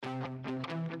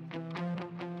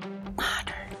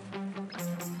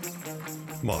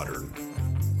Modern.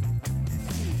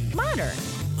 Modern.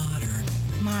 Modern.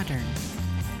 Modern.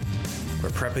 We're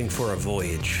prepping for a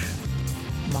voyage.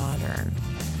 Modern.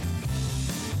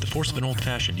 The force of an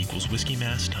old-fashioned equals whiskey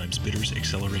mass times bitters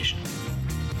acceleration.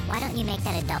 Why don't you make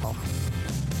that a double?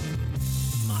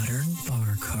 Modern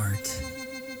Bar Cart.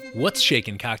 What's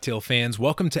shaking, cocktail fans?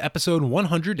 Welcome to episode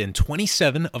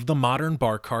 127 of the Modern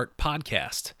Bar Cart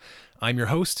podcast. I'm your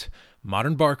host,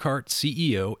 Modern Bar Cart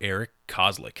CEO Eric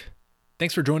Kozlik.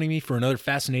 Thanks for joining me for another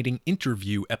fascinating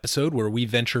interview episode where we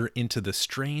venture into the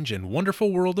strange and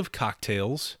wonderful world of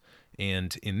cocktails,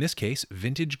 and in this case,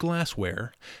 vintage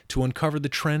glassware, to uncover the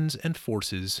trends and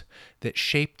forces that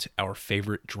shaped our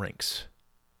favorite drinks.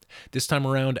 This time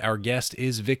around, our guest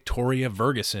is Victoria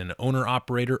Vergason,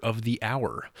 owner-operator of The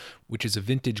Hour, which is a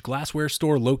vintage glassware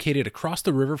store located across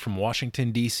the river from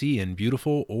Washington, D.C. in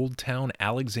beautiful Old Town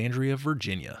Alexandria,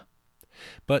 Virginia.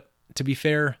 But to be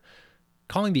fair,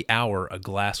 calling The Hour a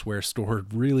glassware store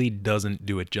really doesn't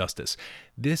do it justice.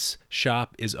 This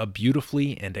shop is a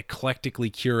beautifully and eclectically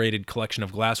curated collection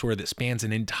of glassware that spans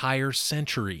an entire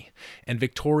century, and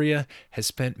Victoria has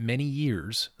spent many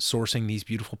years sourcing these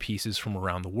beautiful pieces from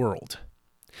around the world.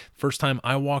 First time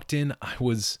I walked in, I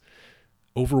was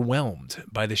overwhelmed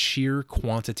by the sheer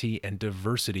quantity and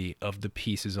diversity of the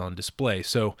pieces on display.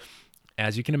 So,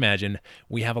 as you can imagine,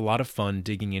 we have a lot of fun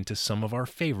digging into some of our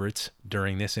favorites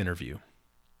during this interview.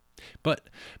 But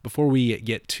before we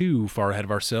get too far ahead of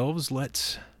ourselves,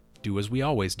 let's do as we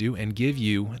always do and give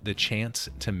you the chance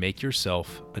to make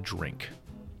yourself a drink.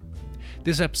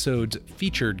 This episode's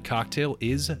featured cocktail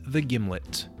is the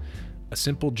Gimlet, a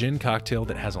simple gin cocktail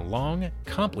that has a long,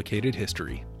 complicated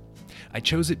history. I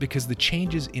chose it because the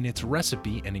changes in its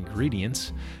recipe and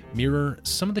ingredients mirror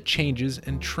some of the changes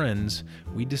and trends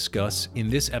we discuss in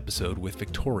this episode with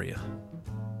Victoria.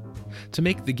 To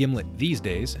make the Gimlet these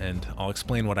days, and I'll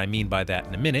explain what I mean by that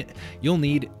in a minute, you'll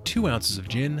need 2 ounces of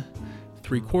gin,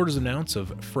 3/4 of an ounce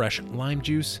of fresh lime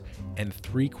juice, and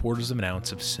 3/4 of an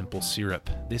ounce of simple syrup.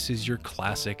 This is your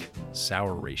classic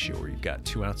sour ratio where you've got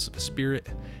 2 ounces of spirit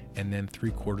and then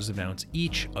 3/4 of an ounce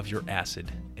each of your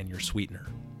acid and your sweetener.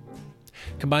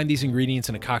 Combine these ingredients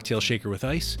in a cocktail shaker with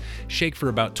ice, shake for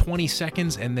about 20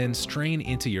 seconds, and then strain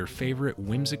into your favorite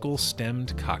whimsical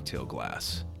stemmed cocktail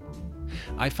glass.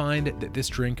 I find that this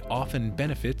drink often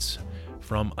benefits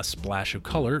from a splash of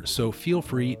color, so feel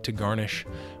free to garnish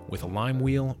with a lime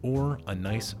wheel or a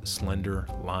nice slender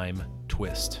lime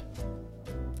twist.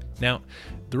 Now,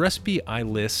 the recipe I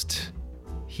list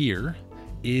here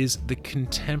is the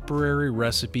contemporary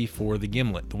recipe for the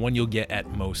Gimlet, the one you'll get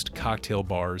at most cocktail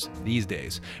bars these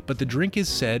days. But the drink is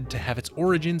said to have its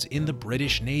origins in the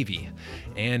British Navy,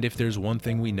 and if there's one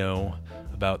thing we know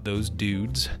about those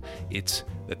dudes, it's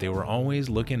that they were always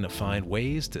looking to find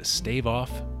ways to stave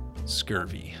off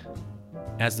scurvy.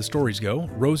 As the stories go,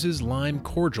 Rose's Lime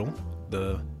Cordial,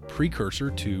 the precursor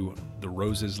to the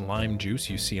Rose's lime juice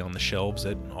you see on the shelves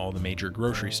at all the major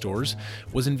grocery stores,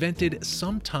 was invented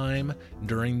sometime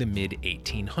during the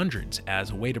mid-1800s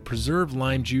as a way to preserve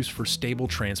lime juice for stable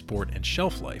transport and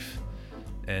shelf life.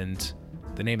 And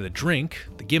the name of the drink,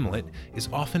 the Gimlet, is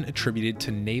often attributed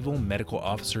to Naval Medical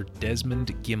Officer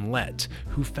Desmond Gimlet,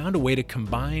 who found a way to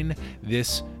combine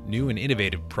this new and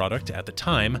innovative product at the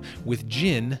time with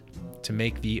gin to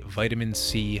make the vitamin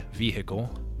C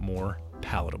vehicle more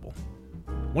palatable.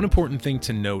 One important thing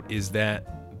to note is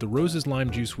that the Rose's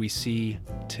lime juice we see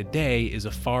today is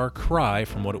a far cry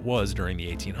from what it was during the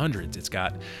 1800s. It's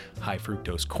got high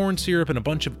fructose corn syrup and a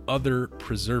bunch of other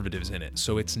preservatives in it,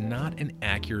 so it's not an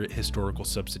accurate historical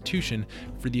substitution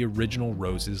for the original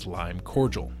Rose's Lime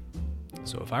Cordial.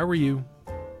 So if I were you,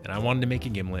 and I wanted to make a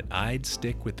Gimlet, I'd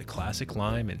stick with the classic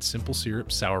lime and simple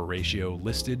syrup sour ratio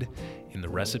listed in the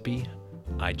recipe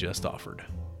I just offered.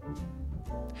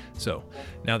 So,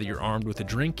 now that you're armed with a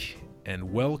drink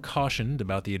and well cautioned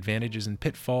about the advantages and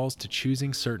pitfalls to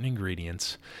choosing certain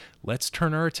ingredients, let's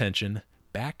turn our attention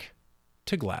back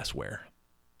to glassware.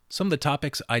 Some of the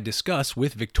topics I discuss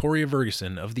with Victoria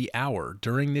Vergason of The Hour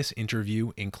during this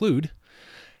interview include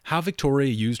how Victoria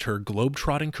used her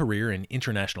globe-trotting career in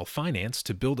international finance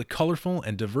to build a colorful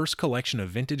and diverse collection of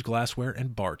vintage glassware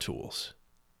and bar tools,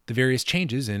 the various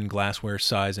changes in glassware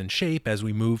size and shape as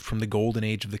we moved from the golden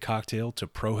age of the cocktail to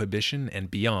prohibition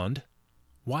and beyond,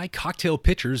 why cocktail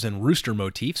pitchers and rooster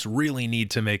motifs really need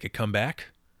to make a comeback,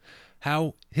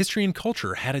 how history and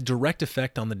culture had a direct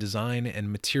effect on the design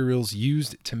and materials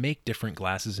used to make different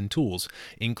glasses and tools,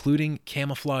 including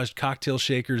camouflaged cocktail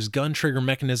shakers, gun trigger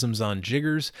mechanisms on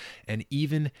jiggers, and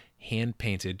even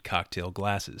hand-painted cocktail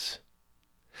glasses,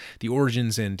 the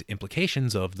origins and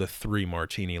implications of the 3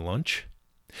 Martini Lunch,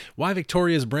 why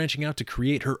Victoria is branching out to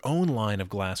create her own line of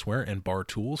glassware and bar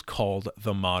tools called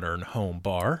the Modern Home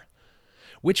Bar,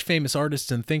 which famous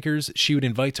artists and thinkers she would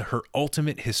invite to her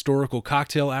ultimate historical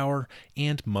cocktail hour,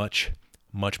 and much,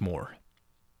 much more.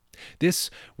 This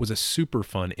was a super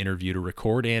fun interview to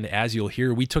record, and as you'll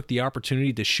hear, we took the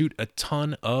opportunity to shoot a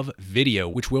ton of video,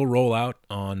 which will roll out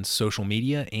on social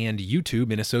media and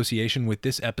YouTube in association with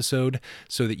this episode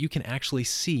so that you can actually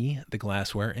see the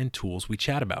glassware and tools we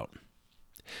chat about.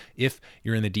 If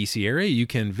you're in the DC area, you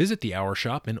can visit the Hour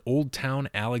Shop in Old Town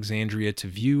Alexandria to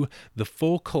view the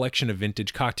full collection of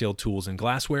vintage cocktail tools and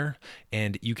glassware,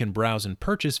 and you can browse and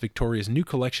purchase Victoria's new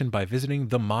collection by visiting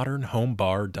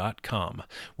themodernhomebar.com,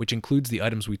 which includes the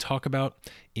items we talk about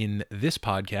in this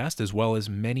podcast, as well as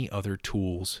many other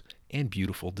tools and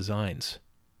beautiful designs.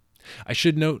 I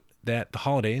should note that the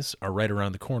holidays are right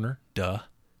around the corner, duh.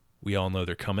 We all know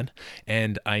they're coming,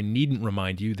 and I needn't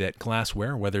remind you that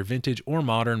glassware, whether vintage or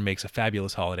modern, makes a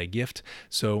fabulous holiday gift,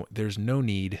 so there's no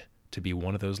need to be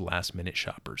one of those last-minute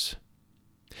shoppers.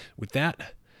 With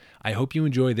that, I hope you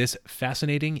enjoy this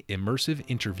fascinating, immersive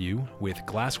interview with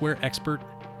glassware expert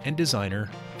and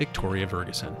designer Victoria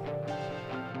Vergason.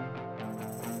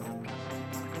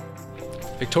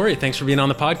 Victoria, thanks for being on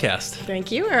the podcast.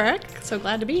 Thank you, Eric. So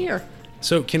glad to be here.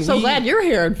 So glad you're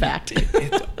here, in fact.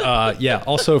 Yeah.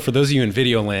 Also, for those of you in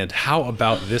video land, how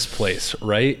about this place,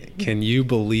 right? Can you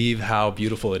believe how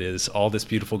beautiful it is? All this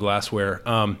beautiful glassware.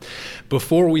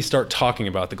 Before we start talking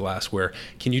about the glassware,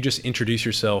 can you just introduce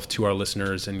yourself to our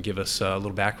listeners and give us a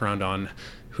little background on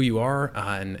who you are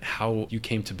and how you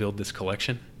came to build this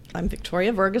collection? I'm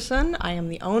Victoria Vergason. I am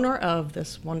the owner of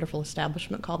this wonderful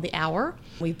establishment called The Hour.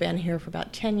 We've been here for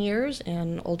about 10 years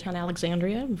in Old Town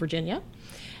Alexandria, Virginia,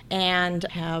 and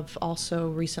have also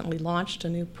recently launched a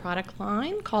new product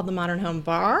line called the Modern Home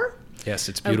Bar. Yes,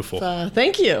 it's beautiful.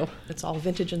 Thank you. It's all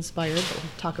vintage inspired, but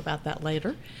we'll talk about that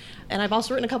later. And I've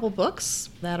also written a couple books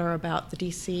that are about the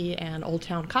DC and Old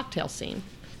Town cocktail scene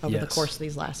over the course of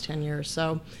these last 10 years.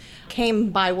 So came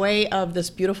by way of this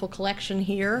beautiful collection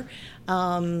here.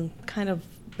 Kind of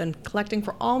been collecting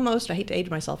for almost, I hate to age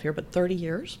myself here, but 30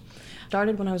 years.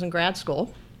 Started when I was in grad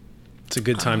school. It's a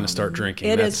good time to start drinking.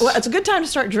 It is. Well, it's a good time to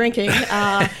start drinking.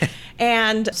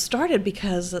 And started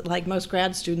because, like most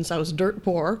grad students, I was dirt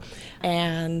poor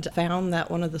and found that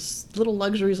one of the little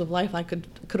luxuries of life I could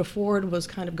afford was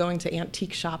kind of going to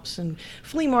antique shops and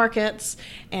flea markets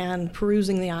and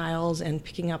perusing the aisles and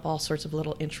picking up all sorts of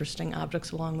little interesting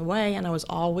objects along the way. And I was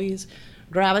always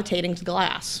gravitating to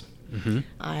glass. Mm-hmm.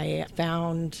 I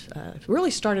found,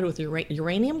 really started with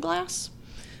uranium glass,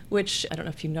 which I don't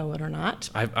know if you know it or not.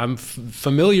 I'm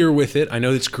familiar with it. I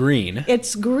know it's green.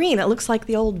 It's green. It looks like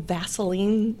the old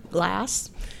Vaseline glass.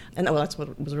 And that's what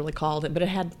it was really called. But it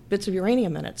had bits of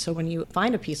uranium in it. So when you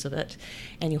find a piece of it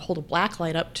and you hold a black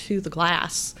light up to the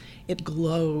glass, it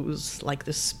glows like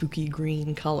this spooky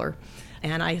green color.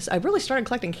 And I really started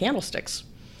collecting candlesticks.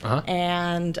 Uh-huh.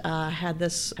 And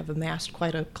I've amassed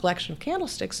quite a collection of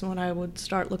candlesticks. And when I would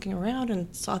start looking around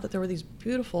and saw that there were these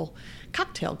beautiful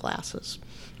cocktail glasses.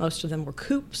 Most of them were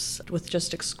coupes with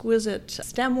just exquisite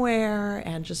stemware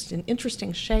and just in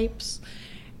interesting shapes.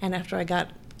 And after I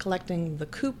got collecting the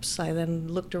coupes, I then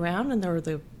looked around and there were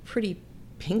the pretty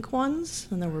pink ones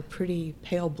and there were pretty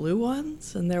pale blue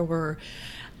ones. And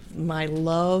my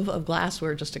love of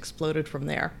glassware just exploded from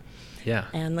there. Yeah.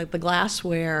 And the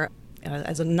glassware,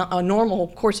 as a normal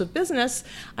course of business,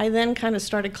 I then kind of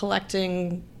started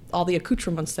collecting all the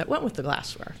accoutrements that went with the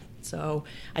glassware. So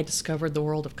I discovered the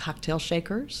world of cocktail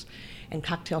shakers, and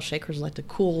cocktail shakers led to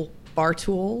cool bar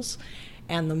tools.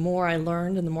 And the more I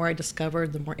learned and the more I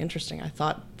discovered, the more interesting I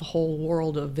thought the whole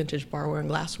world of vintage barware and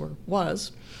glassware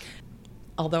was.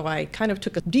 Although I kind of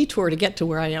took a detour to get to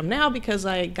where I am now because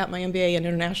I got my MBA in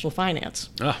international finance.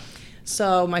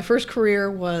 So my first career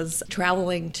was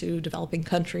traveling to developing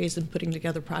countries and putting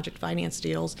together project finance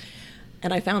deals.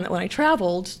 And I found that when I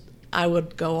traveled, I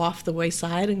would go off the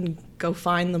wayside and go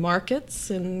find the markets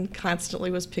and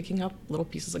constantly was picking up little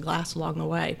pieces of glass along the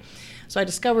way. So I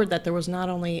discovered that there was not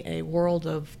only a world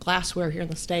of glassware here in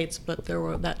the States, but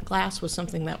that glass was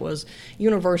something that was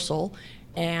universal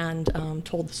and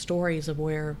told the stories of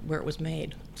where it was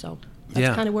made. So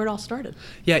that's kind of where it all started.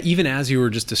 Yeah, even as you were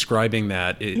just describing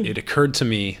that, it occurred to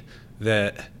me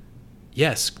that,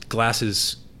 yes, glass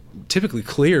is typically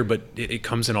clear, but it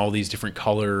comes in all these different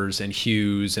colors and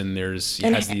hues, and it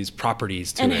has these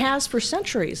properties to it. And has for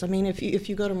centuries. I mean, if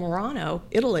you go to Murano,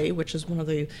 Italy, which is one of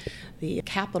the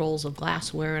capitals of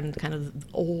glassware and kind of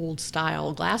old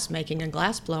style glass making and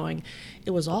glass blowing,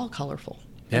 it was all colorful.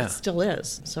 Yeah. It still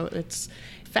is. So it's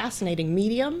a fascinating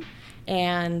medium,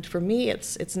 And for me,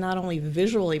 it's not only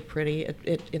visually pretty,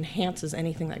 it enhances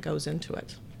anything that goes into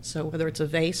it. So whether it's a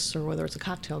vase or whether it's a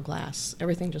cocktail glass,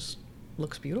 everything just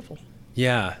looks beautiful.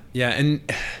 Yeah, and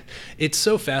it's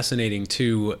so fascinating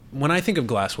too. When I think of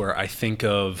glassware, I think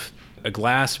of a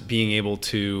glass being able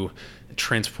to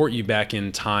transport you back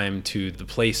in time to the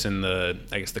place and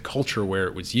the culture where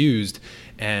it was used.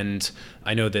 And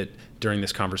I know that during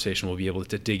this conversation we'll be able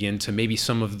to dig into maybe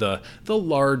some of the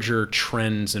larger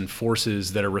trends and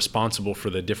forces that are responsible for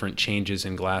the different changes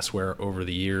in glassware over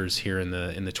the years here in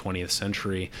the 20th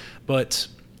century. But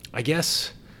I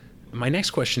guess my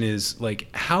next question is,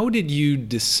 how did you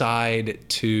decide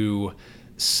to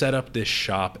set up this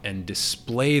shop and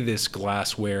display this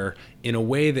glassware in a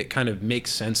way that kind of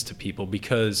makes sense to people?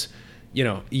 Because,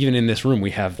 even in this room,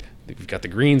 we've got the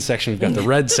green section, we've got the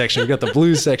red section, we've got the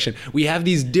blue section. We have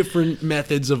these different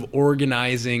methods of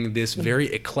organizing this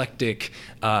very eclectic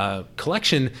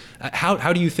collection.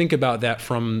 How do you think about that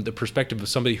from the perspective of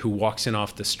somebody who walks in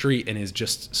off the street and is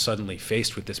just suddenly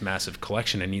faced with this massive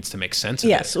collection and needs to make sense of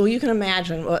it? Yes, well, you can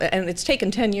imagine, and it's taken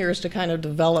 10 years to kind of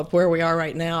develop where we are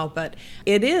right now, but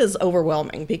it is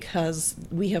overwhelming because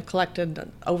we have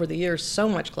collected over the years so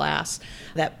much glass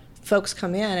that folks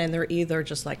come in and they're either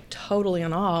just totally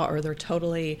in awe or they're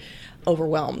totally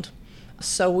overwhelmed.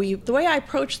 So the way I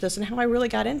approach this and how I really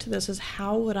got into this is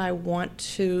how would I want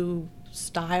to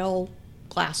style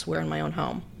glassware in my own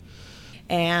home?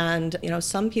 And,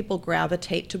 some people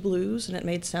gravitate to blues, and it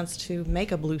made sense to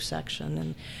make a blue section.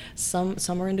 And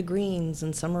some are into greens,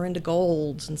 and some are into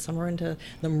golds, and some are into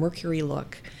the mercury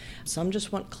look. Some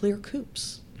just want clear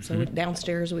coupes. So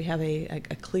downstairs we have a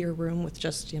clear room with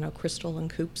just, crystal and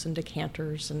coupes and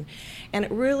decanters. And it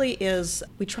really is,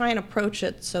 we try and approach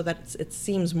it so that it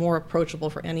seems more approachable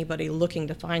for anybody looking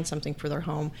to find something for their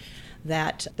home,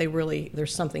 that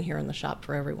there's something here in the shop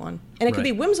for everyone. And it could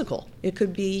be whimsical. It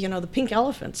could be, the pink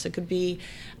elephants. It could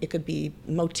be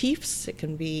motifs. It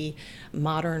can be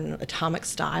modern atomic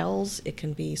styles. It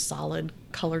can be solid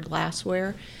colored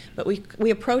glassware. But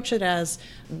we approach it as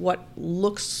what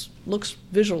looks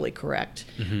visually correct,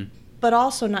 but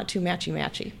also not too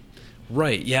matchy-matchy.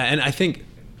 Right, yeah, and I think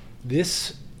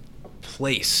this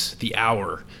place, the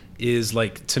Hour, is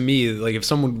to me, if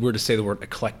someone were to say the word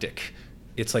eclectic,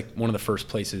 it's one of the first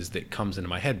places that comes into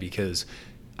my head, because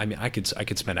I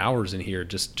could spend hours in here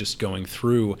just going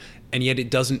through, and yet it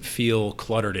doesn't feel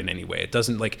cluttered in any way. It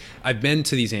doesn't, I've been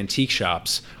to these antique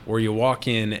shops where you walk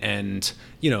in and,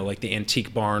 the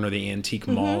antique barn or the antique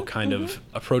mall kind of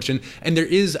approach, and there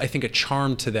is, I think, a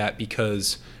charm to that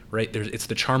because, right, it's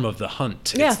the charm of the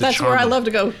hunt. Yeah, that's where I love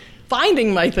to go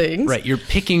finding my things. Right, you're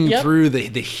picking through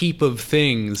the heap of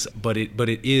things, but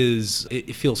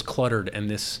it feels cluttered, and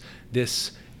this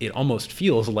it almost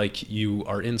feels like you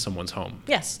are in someone's home.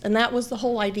 Yes, and that was the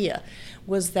whole idea,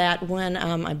 was that when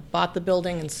I bought the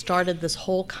building and started this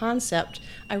whole concept,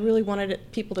 I really wanted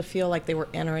people to feel like they were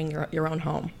entering your own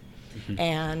home.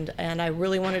 And I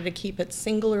really wanted to keep it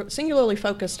singularly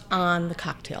focused on the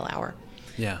cocktail hour.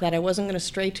 Yeah. That I wasn't going to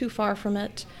stray too far from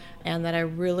it, and that I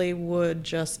really would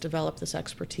just develop this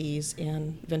expertise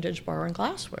in vintage bar and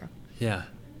glassware. Yeah.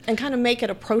 And kind of make it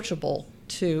approachable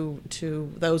to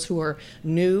those who are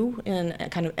new and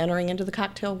kind of entering into the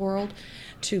cocktail world,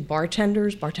 to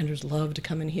bartenders. Bartenders love to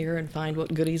come in here and find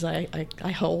what goodies I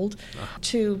hold,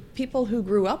 to people who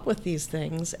grew up with these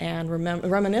things and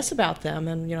reminisce about them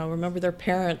and, remember their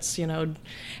parents,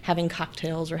 having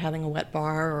cocktails or having a wet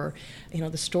bar, or,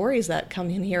 the stories that come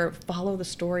in here follow the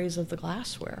stories of the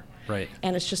glassware. Right.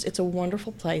 And it's a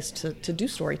wonderful place to do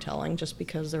storytelling, just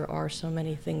because there are so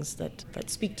many things that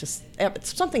speak to,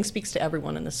 something speaks to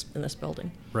everyone in this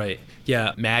building. Right.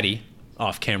 Yeah, Maddie,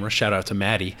 off camera, shout out to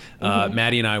Maddie.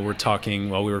 Maddie and I were talking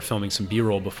while we were filming some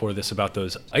B-roll before this about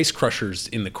those ice crushers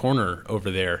in the corner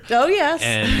over there. Oh, yes.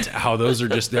 And how those are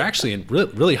they're actually in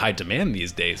really high demand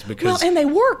these days because... Well, and they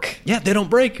work. Yeah, they don't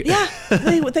break. Yeah,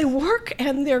 they work,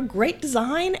 and they're great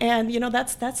design, and,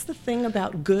 that's the thing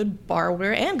about good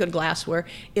barware and good glassware,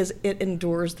 is it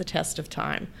endures the test of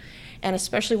time. And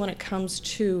especially when it comes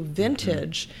to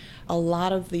vintage, a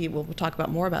lot of we'll talk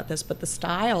about more about this, but the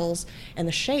styles and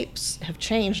the shapes have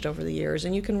changed over the years,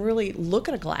 and you can really look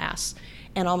at a glass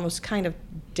and almost kind of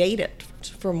date it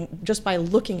from just by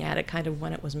looking at it, kind of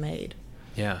when it was made.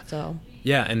 Yeah. So.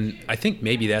 Yeah, and I think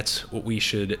maybe that's what we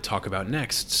should talk about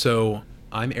next. So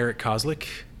I'm Eric Kozlik,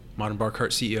 Modern Bar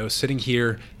Cart CEO, sitting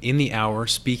here in the Hour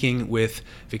speaking with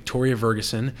Victoria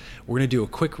Vergason. We're going to do a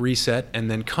quick reset and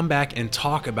then come back and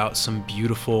talk about some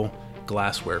beautiful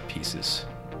glassware pieces.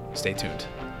 Stay tuned.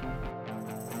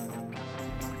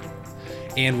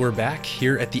 And we're back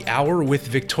here at the Hour with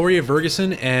Victoria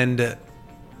Vergason. And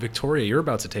Victoria, you're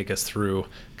about to take us through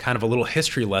kind of a little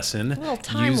history lesson. A little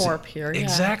time warp here. Yeah.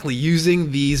 Exactly,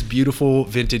 using these beautiful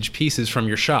vintage pieces from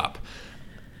your shop.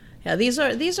 Yeah, these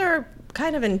are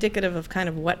kind of indicative of kind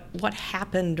of what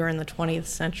happened during the 20th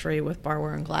century with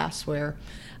barware and glassware,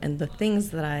 and the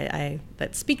things that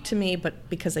that speak to me, but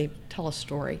because they tell a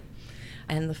story.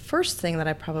 And the first thing that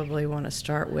I probably want to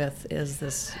start with is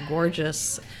this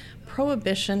gorgeous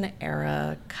Prohibition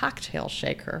era cocktail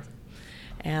shaker.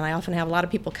 And I often have a lot of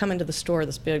people come into the store,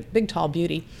 this big tall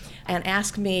beauty, and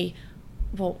ask me,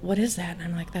 well, what is that? And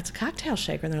I'm like, that's a cocktail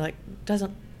shaker. And they're like,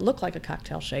 doesn't look like a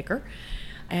cocktail shaker.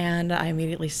 And I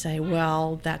immediately say,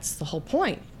 well, that's the whole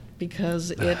point,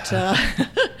 because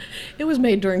it was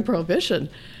made during Prohibition.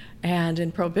 And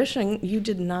in Prohibition, you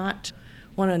did not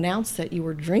want to announce that you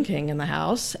were drinking in the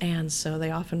house, and so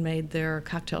they often made their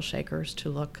cocktail shakers to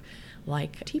look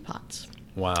like teapots.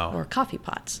 Wow. Or coffee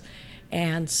pots.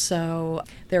 And so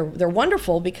they're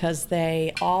wonderful because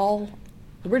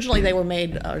originally they were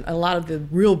made, a lot of the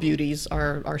real beauties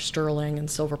are sterling and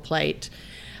silver plate.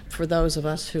 For those of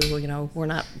us who, were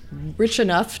not rich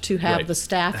enough to have Right. the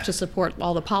staff to support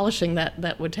all the polishing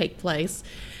that would take place,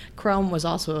 chrome was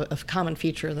also a common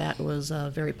feature that was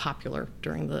very popular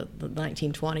during the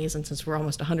 1920s. And since we're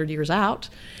almost 100 years out,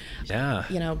 yeah,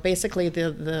 basically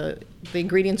the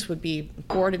ingredients would be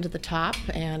poured into the top,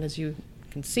 and as you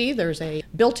can see, there's a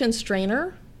built-in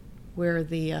strainer where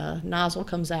the nozzle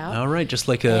comes out. All right, just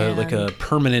like a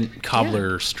permanent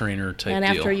cobbler strainer type and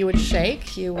deal. after you would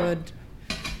shake, you would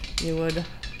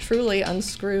truly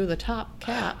unscrew the top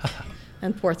cap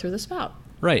and pour through the spout.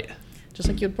 Right. Just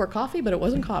like you would pour coffee, but it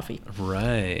wasn't coffee.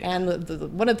 Right. And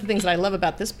one of the things that I love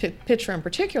about this picture in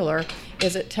particular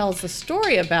is it tells the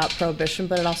story about Prohibition,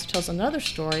 but it also tells another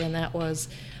story, and that was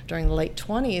during the late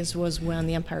 20s was when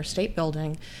the Empire State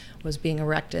Building was being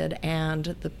erected,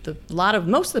 and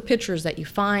most of the pictures that you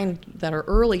find that are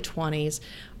early 20s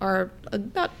are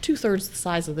about 2/3 the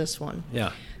size of this one.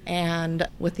 Yeah. And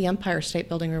with the Empire State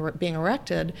Building being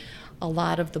erected, a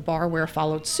lot of the barware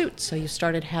followed suit. So you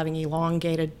started having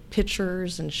elongated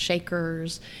pitchers and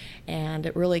shakers, and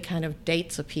it really kind of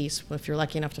dates a piece, if you're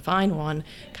lucky enough to find one,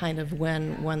 kind of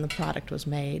when the product was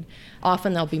made.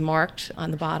 Often they'll be marked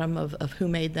on the bottom of who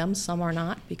made them. Some are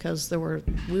not, because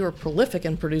we were prolific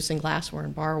in producing glassware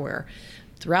and barware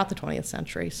throughout the 20th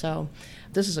century. So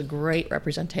this is a great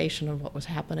representation of what was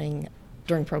happening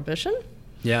during Prohibition.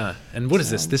 Yeah. And what is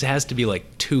this? This has to be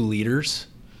like 2 liters.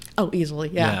 Oh, easily,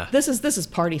 yeah. Yeah. This is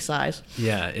party size.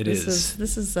 Yeah,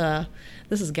 This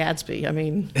is Gadsby. I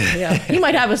mean, yeah, you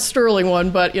might have a sterling one,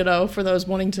 but for those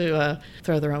wanting to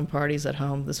throw their own parties at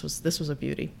home, this was a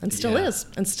beauty, and still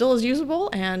is usable,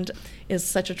 and is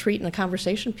such a treat and a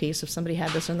conversation piece if somebody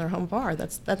had this in their home bar.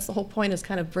 That's the whole point, is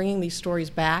kind of bringing these stories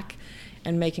back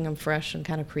and making them fresh and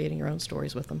kind of creating your own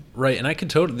stories with them. Right, and I could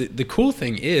totally. The cool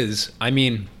thing is, I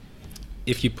mean,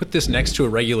 if you put this next to a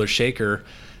regular shaker,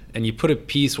 and you put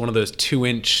one of those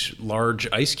 2-inch large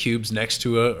ice cubes next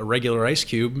to a regular ice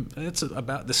cube, it's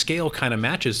about the scale kind of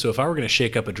matches. So if I were going to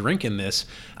shake up a drink in this,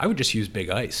 I would just use big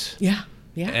ice. Yeah,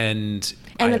 yeah. And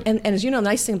as you know, the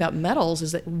nice thing about metals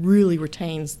is it really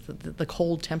retains the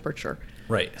cold temperature.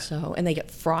 Right. So, and they get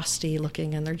frosty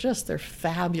looking, and they're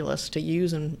fabulous to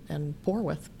use and pour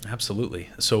with. Absolutely.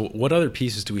 So what other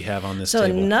pieces do we have on this table?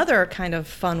 So another kind of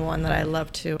fun one that I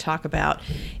love to talk about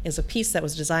is a piece that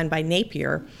was designed by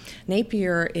Napier.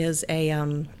 Napier is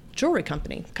a jewelry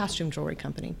company, costume jewelry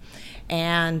company.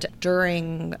 And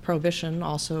during Prohibition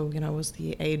also, was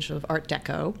the age of Art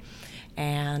Deco.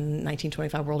 And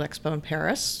 1925 World Expo in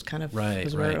Paris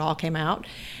was where it all came out.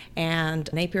 And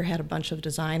Napier had a bunch of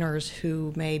designers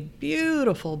who made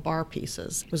beautiful bar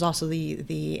pieces. It was also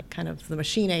the kind of the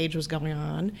machine age was going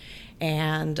on,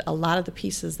 and a lot of the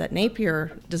pieces that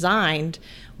Napier designed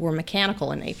were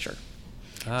mechanical in nature.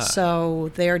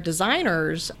 So their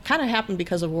designers kind of happened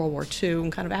because of World War II,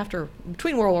 and kind of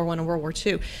between World War I and World War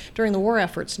II. During the war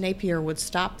efforts, Napier would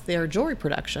stop their jewelry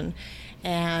production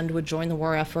and would join the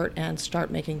war effort and start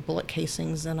making bullet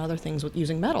casings and other things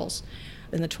using metals.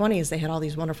 In the 20s, they had all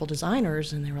these wonderful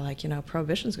designers, and they were like,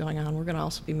 Prohibition's going on. We're going to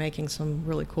also be making some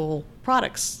really cool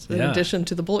products in addition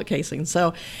to the bullet casing.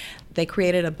 So they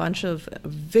created a bunch of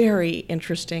very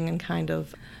interesting and kind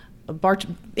of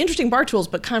interesting bar tools,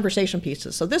 but conversation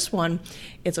pieces. So this one,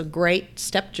 it's a great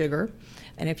step jigger,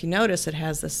 and if you notice, it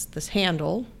has this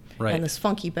handle and this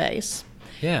funky base.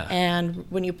 Yeah. And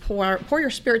when you pour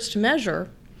your spirits to measure,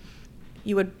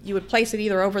 you would place it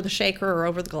either over the shaker or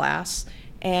over the glass.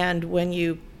 And when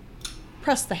you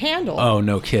press the handle, oh,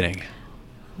 no kidding,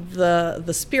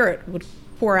 the spirit would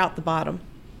pour out the bottom.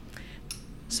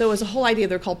 So it was a whole idea.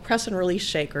 They're called press and release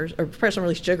shakers or press and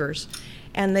release jiggers.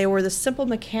 And they were this simple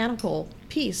mechanical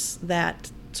piece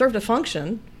that served a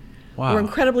function, Wow. were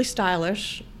incredibly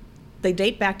stylish. They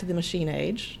date back to the machine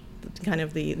age, kind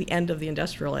of the end of the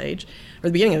industrial age, or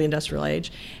the beginning of the industrial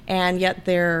age, and yet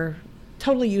they're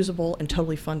totally usable and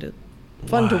totally fun to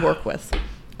work with.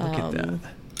 Look at that.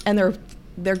 And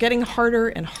they're getting harder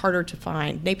and harder to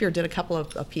find. Napier did a couple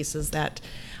of pieces that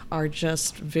are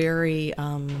just very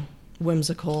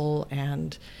whimsical,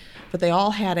 but they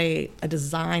all had a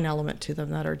design element to them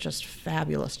that are just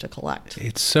fabulous to collect.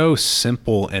 It's so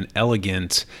simple and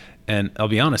elegant. And I'll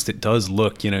be honest, it does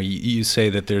look, you say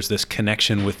that there's this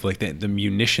connection with like the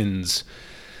munitions.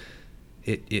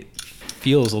 It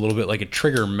feels a little bit like a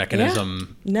trigger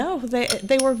mechanism. Yeah. No,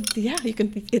 they were, you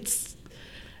can,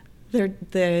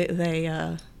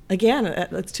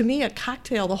 again, to me, a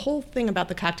cocktail, the whole thing about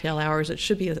the cocktail hour is it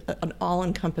should be an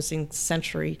all-encompassing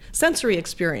sensory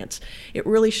experience. It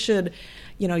really should,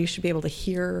 you should be able to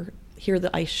hear the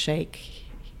ice shake,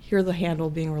 hear the handle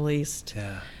being released.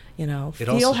 Yeah.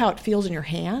 Feel how it feels in your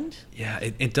hand. Yeah,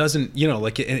 it doesn't,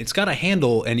 it's got a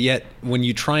handle, and yet when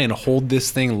you try and hold this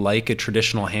thing like a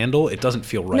traditional handle, it doesn't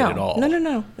feel right at all.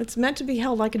 No. It's meant to be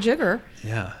held like a jigger.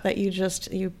 Yeah. That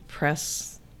you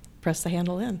press the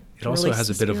handle in. It also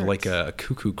has a bit of like a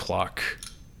cuckoo clock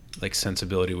like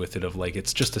sensibility with it, of like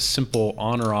it's just a simple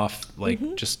on or off, like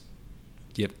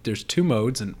there's two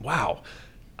modes, and wow.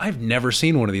 I've never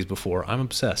seen one of these before. I'm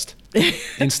obsessed.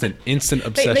 Instant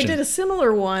obsession. They did a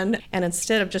similar one, and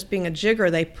instead of just being a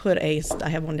jigger, they put I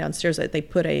have one downstairs, they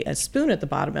put a spoon at the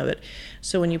bottom of it.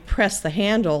 So when you press the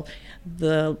handle,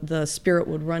 the spirit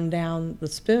would run down the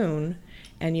spoon,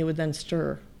 and you would then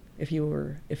stir if you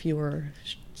were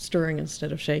stirring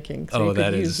instead of shaking. So you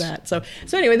could use that. So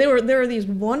anyway, there were these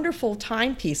wonderful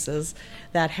timepieces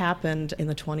that happened in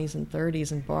the 20s and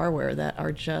 30s in barware that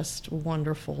are just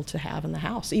wonderful to have in the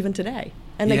house, even today.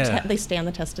 And they stand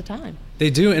the test of time. They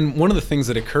do. And one of the things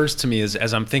that occurs to me is,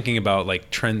 as I'm thinking about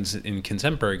like trends in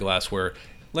contemporary glassware,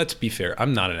 let's be fair,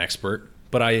 I'm not an expert,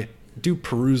 but I do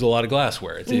peruse a lot of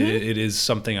glassware. It is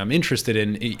something I'm interested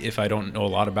in if I don't know a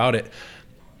lot about it.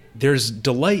 There's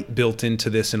delight built into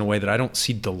this in a way that I don't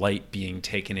see delight being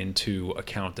taken into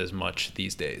account as much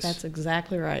these days. That's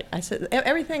exactly right. I said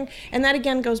everything, and that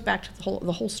again goes back to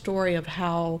the whole story of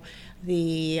how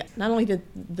not only did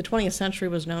the 20th century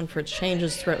was known for its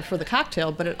changes for the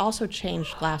cocktail, but it also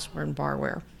changed glassware and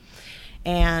barware.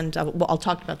 And I'll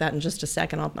talk about that in just a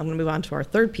second. I'm going to move on to our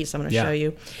third piece I'm going to show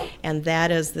you, and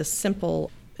that is this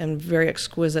simple and very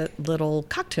exquisite little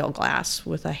cocktail glass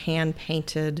with a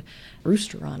hand-painted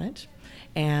rooster on it.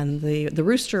 And the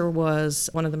rooster was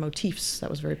one of the motifs that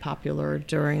was very popular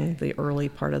during the early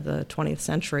part of the 20th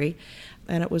century,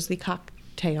 and it was the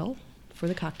cocktail for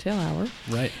the cocktail hour.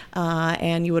 Right.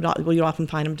 And you'd often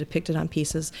find them depicted on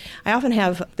pieces. I often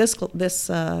have this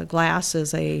glass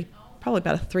is probably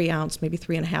about a 3 ounce, maybe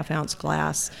 3.5 ounce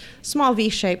glass, small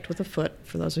V-shaped with a foot,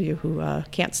 for those of you who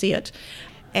can't see it.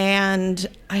 And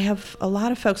I have a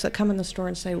lot of folks that come in the store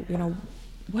and say,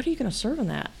 what are you going to serve in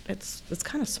that? It's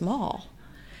kind of small.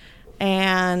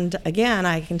 And again,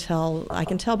 I can tell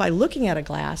by looking at a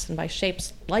glass and by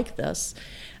shapes like this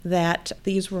that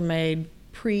these were made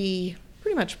pretty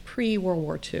much pre-World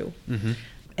War II. Mm-hmm.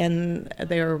 And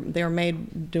they are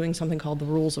made doing something called the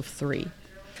rules of three.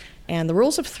 And the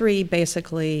rules of three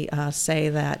basically say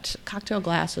that cocktail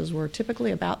glasses were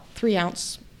typically about 3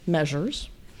 ounce measures.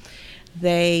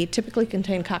 They typically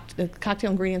contain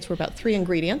cocktail ingredients were about 3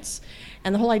 ingredients,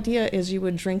 and the whole idea is you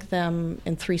would drink them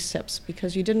in 3 sips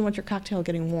because you didn't want your cocktail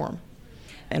getting warm.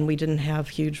 And we didn't have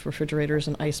huge refrigerators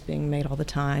and ice being made all the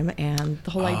time, and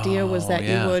the whole idea was that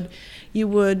you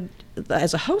would,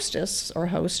 as a hostess or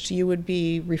host, you would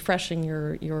be refreshing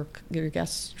your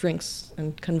guests' drinks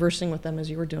and conversing with them as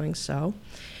you were doing so.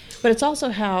 But it's also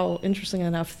how, interestingly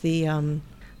enough, the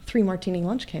 3 Martini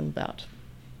Lunch came about.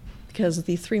 Because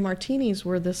the 3 martinis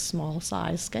were this small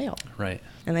size scale, right?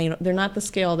 And they're not the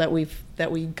scale that we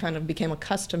kind of became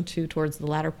accustomed to towards the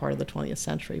latter part of the 20th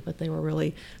century, but they were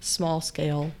really small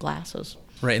scale glasses.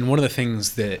 Right, and one of the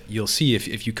things that you'll see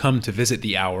if you come to visit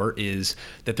the hour is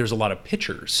that there's a lot of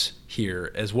pitchers here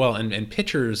as well, and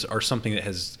pitchers are something that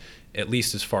has, at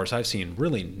least as far as I've seen,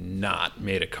 really not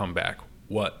made a comeback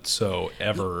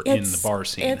whatsoever in the bar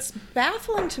scene. It's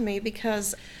baffling to me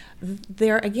because they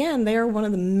are one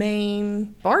of the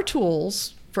main bar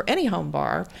tools for any home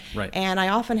bar. Right. And I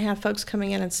often have folks coming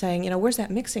in and saying, where's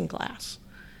that mixing glass?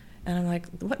 And I'm like,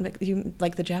 what? You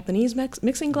like the Japanese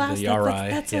mixing glass? The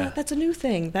Yarai, that's a new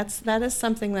thing. That is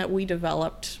something that we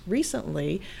developed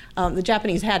recently. The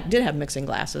Japanese did have mixing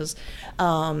glasses,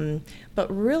 but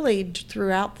really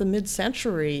throughout the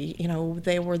mid-century,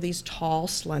 they were these tall,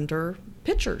 slender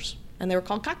pitchers. And they were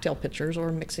called cocktail pitchers,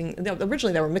 or mixing.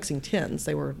 Originally, they were mixing tins.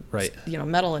 They were, right.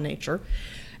 Metal in nature.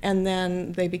 And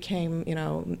then they became,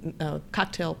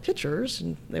 cocktail pitchers,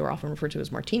 and they were often referred to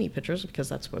as martini pitchers because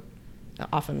that's what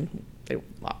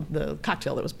the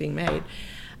cocktail that was being made.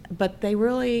 But they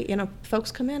really,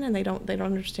 folks come in and they don't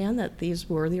understand that these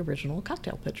were the original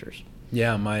cocktail pitchers.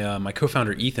 Yeah, my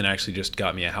co-founder Ethan actually just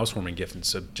got me a housewarming gift.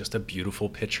 It's just a beautiful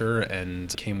pitcher,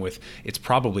 and came with, it's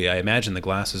probably, I imagine the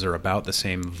glasses are about the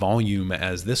same volume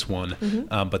as this one,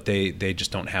 but they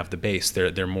just don't have the base.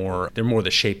 They're more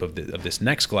the shape of this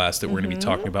next glass that we're going to be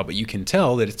talking about. But you can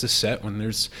tell that it's a set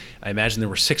when I imagine there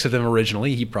were 6 of them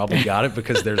originally. He probably got it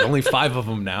because there's only 5 of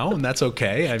them now, and that's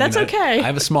okay. Okay. I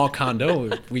have a small condo.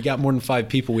 If we got more than 5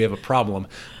 people, we have a problem.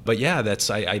 But yeah,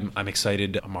 I'm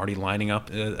excited. I'm already lining up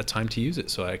a time to use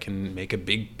it so I can make a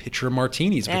big pitcher of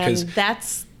martinis. Because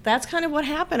and that's kind of what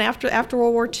happened after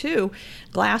World War II.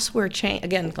 Glassware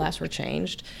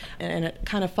changed, and it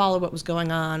kind of followed what was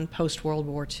going on post World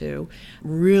War II.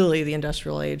 Really, the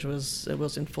industrial age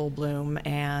was in full bloom,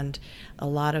 and a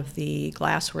lot of the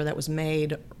glassware that was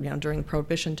made, during the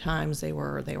Prohibition times, they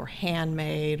were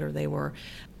handmade, or they were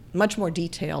much more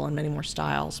detail and many more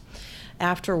styles.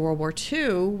 After World War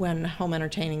II, when home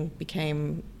entertaining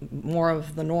became more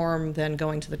of the norm than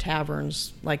going to the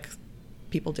taverns like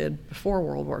people did before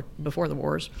the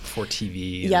wars. Before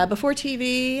TV. Yeah, before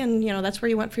TV, and that's where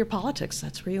you went for your politics.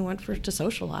 That's where you went to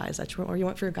socialize. That's where you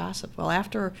went for your gossip. Well,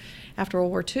 after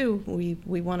World War II,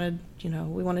 we wanted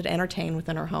to entertain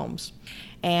within our homes,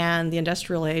 and the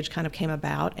industrial age kind of came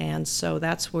about, and so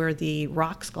that's where the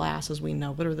rocks glass, as we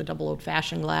know, or the double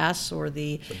old-fashioned glass, or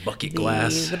the bucket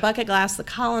glass, the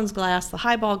Collins glass, the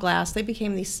highball glass, they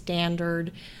became these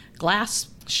standard glass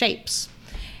shapes.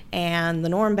 And the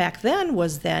norm back then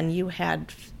was you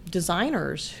had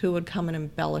designers who would come and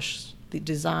embellish the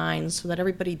designs so that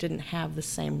everybody didn't have the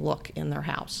same look in their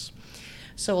house.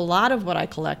 So a lot of what I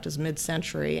collect is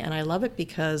mid-century, and I love it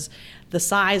because the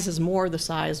size is more the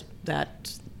size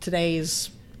that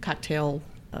today's cocktail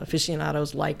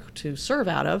aficionados like to serve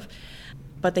out of,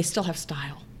 but they still have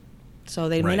style. So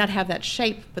they may not have that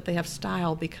shape, but they have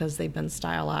style because they've been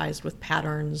stylized with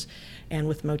patterns and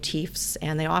with motifs.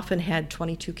 And they often had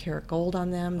 22 karat gold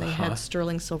on them. They had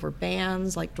sterling silver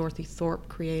bands like Dorothy Thorpe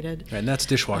created. And that's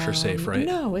dishwasher safe, right?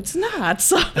 No, it's not.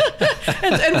 So,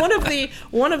 and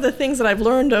one of the things that I've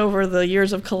learned over the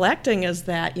years of collecting is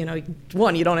that,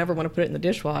 one, you don't ever want to put it in the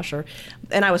dishwasher.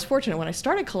 And I was fortunate when I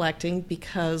started collecting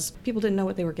because people didn't know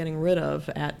what they were getting rid of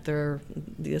at the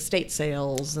estate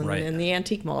sales and the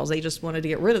antique malls. They just wanted to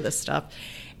get rid of this stuff.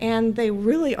 And they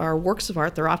really are works of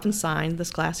art. They're often signed.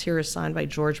 This glass here is signed by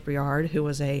George Briard, who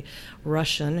was a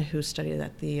Russian who studied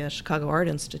at the Chicago Art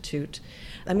Institute.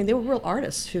 I mean, they were real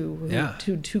artists who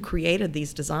created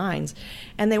these designs.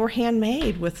 And they were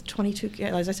handmade with 22,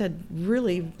 as I said,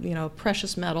 really,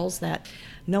 precious metals that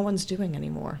no one's doing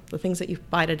anymore. The things that you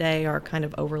buy today are kind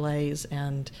of overlays,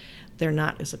 and they're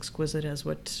not as exquisite as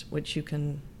what you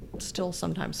can still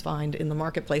sometimes find in the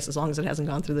marketplace, as long as it hasn't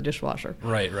gone through the dishwasher.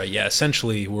 Right. Yeah.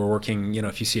 Essentially, we're working,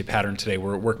 if you see a pattern today,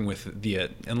 we're working with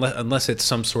unless it's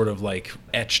some sort of like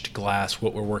etched glass,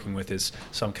 what we're working with is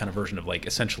some kind of version of like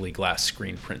essentially glass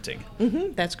screen printing.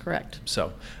 Mm-hmm, that's correct.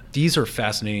 So these are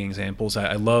fascinating examples.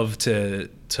 I love to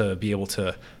be able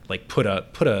to like put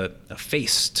a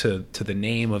face to the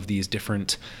name of these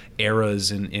different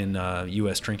eras in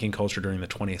U.S. drinking culture during the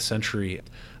 20th century.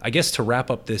 I guess to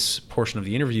wrap up this portion of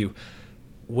the interview,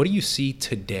 what do you see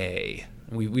today?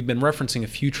 We've been referencing a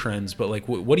few trends, but like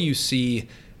what do you see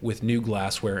with new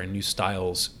glassware and new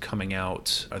styles coming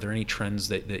out? Are there any trends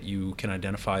that you can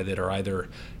identify that are either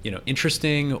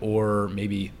interesting or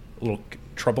maybe a little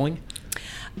troubling?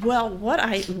 Well, what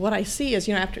I see is,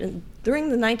 during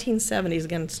the 1970s,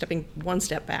 again, stepping one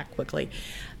step back quickly,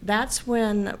 that's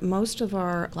when most of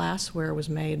our glassware was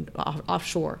made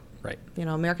offshore. Right.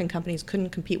 American companies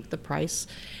couldn't compete with the price,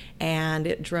 and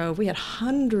we had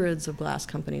hundreds of glass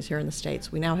companies here in the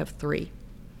States. We now have 3.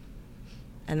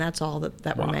 And that's all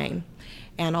that remain.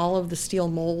 And all of the steel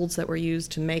molds that were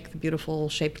used to make the beautiful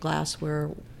shaped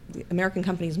glassware, American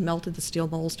companies melted the steel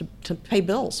molds to pay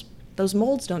bills. Those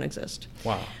molds don't exist.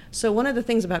 Wow. So one of the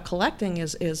things about collecting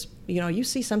is you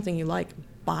see something you like,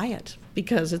 buy it,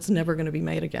 because it's never going to be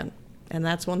made again. And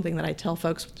that's one thing that I tell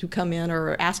folks who come in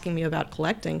or are asking me about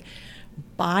collecting: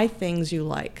 buy things you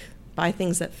like. Buy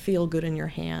things that feel good in your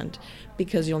hand,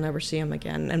 because you'll never see them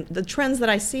again. And the trends that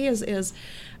I see is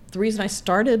the reason I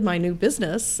started my new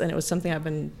business, and it was something I've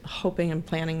been hoping and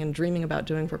planning and dreaming about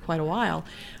doing for quite a while,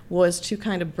 was to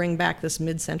kind of bring back this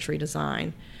mid-century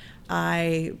design.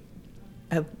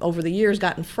 have over the years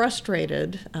gotten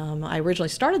frustrated. I originally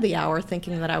started the hour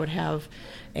thinking that I would have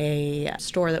a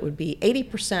store that would be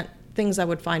 80% things I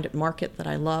would find at market that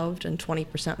I loved, and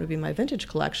 20% would be my vintage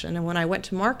collection. And when I went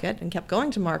to market and kept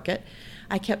going to market,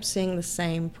 I kept seeing the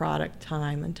same product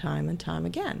time and time and time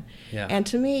again. Yeah. And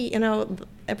to me,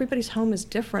 everybody's home is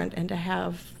different, and to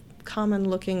have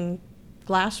common-looking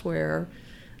glassware,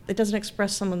 it doesn't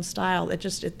express someone's style. It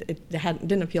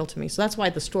didn't appeal to me. So that's why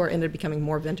the store ended up becoming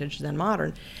more vintage than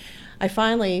modern. I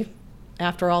finally,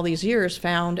 after all these years,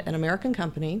 found an American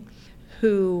company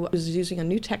who was using a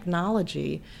new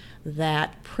technology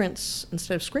that prints,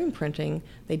 instead of screen printing,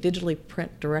 they digitally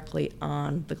print directly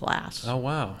on the glass. Oh,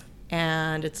 wow.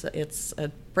 And it's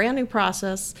a brand new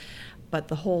process, but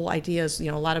the whole idea is,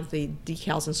 a lot of the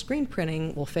decals and screen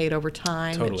printing will fade over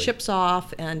time. Totally. It chips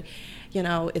off, and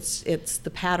it's the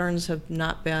patterns have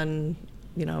not been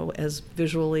as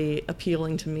visually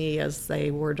appealing to me as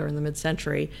they were during the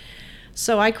mid-century.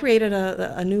 So I created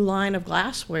a new line of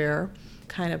glassware,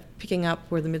 kind of picking up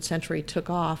where the mid-century took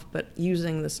off, but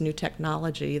using this new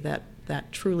technology that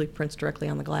truly prints directly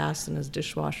on the glass and is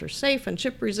dishwasher safe and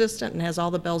chip resistant and has all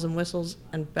the bells and whistles,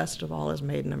 and best of all is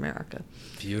made in America.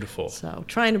 Beautiful. So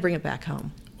trying to bring it back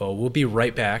home. Well, we'll be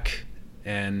right back,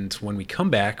 and when we come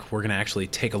back, we're going to actually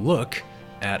take a look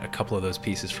at a couple of those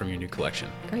pieces from your new collection.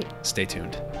 Great. Stay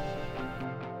tuned.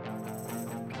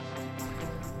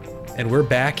 And we're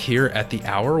back here at the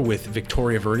hour with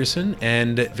Victoria Vergason.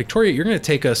 And Victoria, you're going to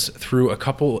take us through a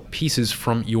couple pieces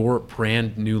from your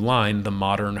brand new line, the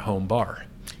Modern Home Bar.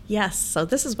 Yes, so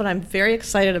this is what I'm very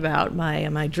excited about,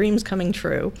 my dreams coming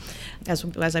true.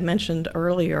 As I mentioned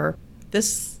earlier,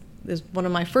 this is one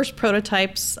of my first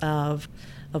prototypes of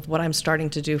what I'm starting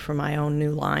to do for my own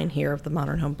new line here of the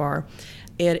Modern Home Bar.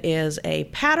 It is a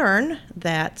pattern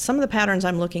that some of the patterns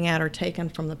I'm looking at are taken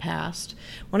from the past.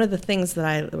 One of the things that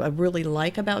I really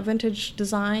like about vintage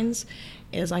designs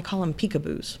is I call them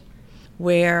peekaboos,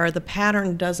 where the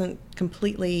pattern doesn't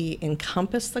completely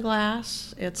encompass the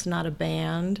glass. It's not a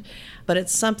band, but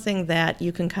it's something that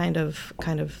you can kind of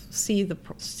see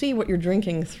what you're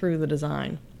drinking through the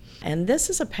design. And this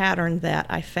is a pattern that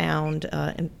I found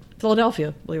in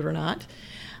Philadelphia, believe it or not.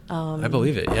 I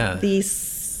believe it, yeah. The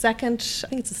second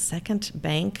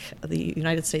bank, the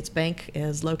United States Bank,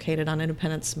 is located on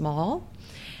Independence Mall.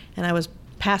 And I was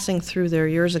passing through there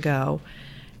years ago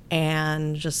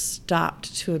and just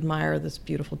stopped to admire this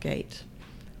beautiful gate.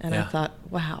 And I thought,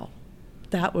 wow,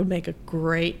 that would make a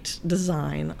great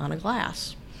design on a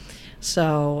glass.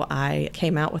 So I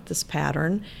came out with this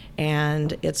pattern,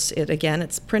 and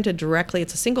it's printed directly.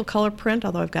 It's a single color print,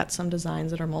 although I've got some designs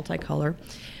that are multicolor.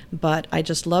 But I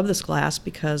just love this glass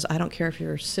because I don't care if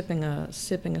you're sipping a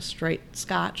straight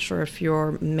Scotch, or if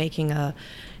you're making a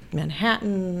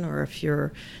Manhattan, or if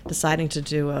you're deciding to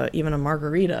do even a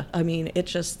margarita. I mean, it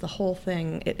just, the whole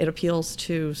thing, it appeals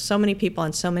to so many people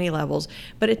on so many levels.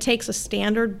 But it takes a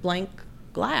standard blank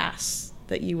glass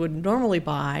that you would normally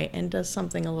buy and does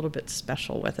something a little bit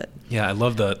special with it. Yeah, I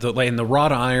love the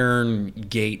wrought iron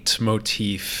gate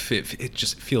motif. It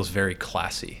just feels very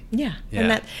classy. Yeah.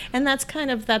 That's kind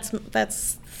of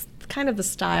the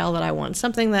style that I want.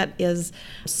 Something that is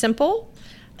simple,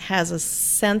 has a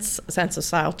sense of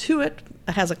style to it,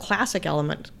 has a classic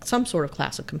element, some sort of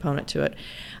classic component to it,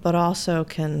 but also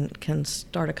can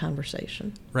start a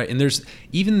conversation. Right, and there's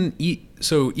even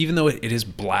though it is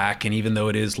black, and even though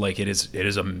it is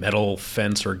a metal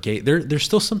fence or gate, there's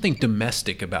still something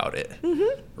domestic about it.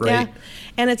 Mm-hmm. Right? Yeah,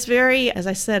 and it's very, as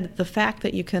I said, the fact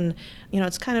that you can,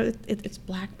 it's kind of it's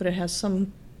black, but it has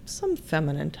some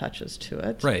feminine touches to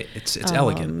it. Right, it's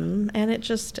elegant, and it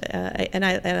just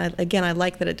I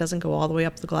like that it doesn't go all the way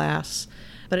up the glass,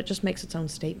 but it just makes its own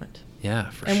statement. Yeah,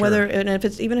 for and sure. And if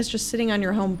it's just sitting on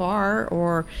your home bar,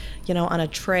 or on a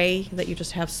tray that you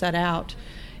just have set out,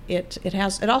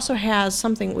 it also has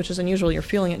something which is unusual. You're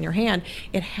feeling it in your hand.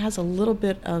 It has a little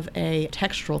bit of a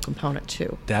textural component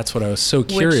too. That's what I was so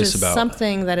curious about. Which is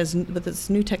something that is, with this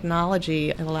new technology,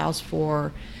 it allows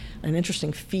for an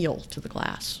interesting feel to the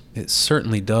glass. It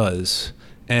certainly does.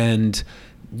 And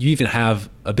you even have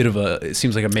a bit of it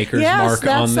seems like a maker's mark on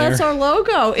there. Yes, that's our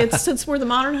logo. Since we're the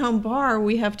Modern Home Bar,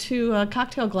 we have two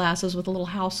cocktail glasses with a little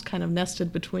house kind of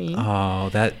nested between. Oh,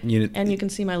 and you can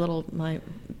see my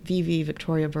VV,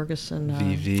 Victoria Vergason.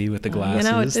 VV with the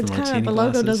glasses, it's the kind Martini of, the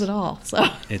logo glasses. does it all. So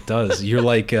it does. You're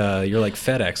like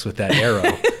FedEx with that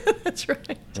arrow. That's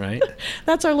right. Right?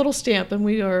 That's our little stamp, and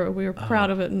we are proud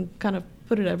of it, and kind of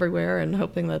put it everywhere, and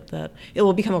hoping that it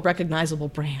will become a recognizable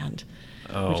brand.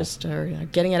 We just are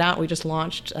getting it out. We just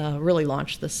really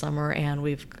launched this summer, and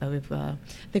I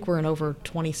think we're in over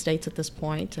 20 states at this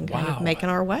point, and kind of making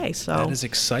our way. So that is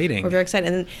exciting. We're very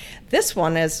excited. And this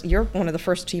one is, you're one of the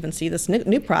first to even see this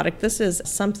new product. This is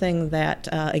something that,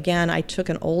 again, I took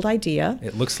an old idea.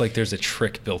 It looks like there's a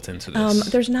trick built into this.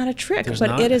 There's not a trick,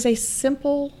 it is a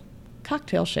simple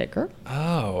cocktail shaker.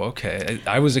 Oh, okay.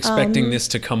 I was expecting this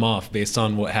to come off based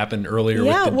on what happened earlier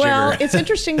with the jigger. Well, it's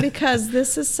interesting because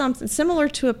this is something similar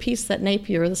to a piece that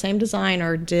Napier, the same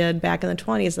designer, did back in the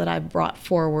 20s that I brought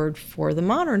forward for the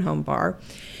modern home bar.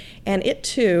 And it,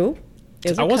 too,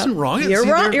 is I wasn't wrong. You're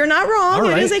wrong. You're not wrong. All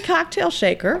right. It is a cocktail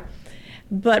shaker.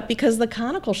 But because the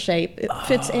conical shape, it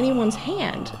fits anyone's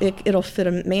hand. It'll fit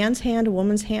a man's hand, a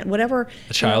woman's hand, whatever.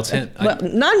 A child's hand? Well,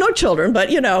 no children, but,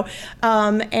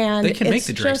 and they can make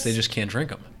the drinks, they just can't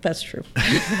drink them. That's true.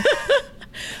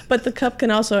 But the top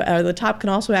can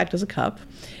also act as a cup.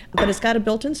 But it's got a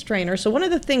built-in strainer. So one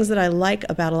of the things that I like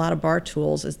about a lot of bar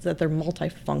tools is that they're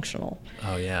multifunctional.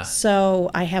 Oh, yeah. So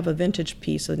I have a vintage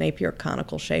piece, a Napier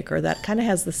conical shaker, that kind of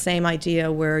has the same idea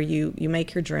where you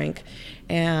make your drink,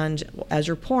 and as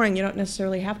you're pouring, you don't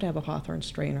necessarily have to have a Hawthorne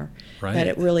strainer. Right. That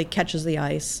it really catches the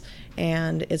ice,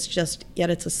 and it's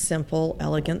a simple,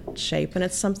 elegant shape, and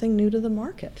it's something new to the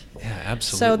market. Yeah,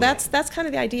 absolutely. So that's kind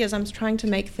of the idea, is I'm trying to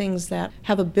make things that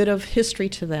have a bit of history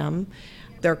to them.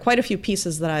 There are quite a few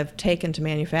pieces that I've taken to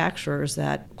manufacturers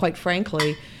that, quite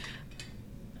frankly,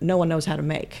 no one knows how to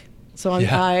make. So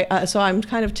I'm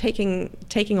kind of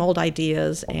taking old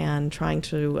ideas and trying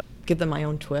to give them my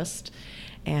own twist,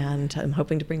 and I'm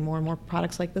hoping to bring more and more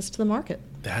products like this to the market.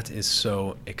 That is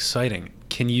so exciting.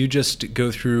 Can you just go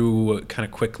through kind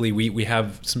of quickly, we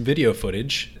have some video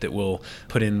footage that we'll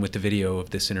put in with the video of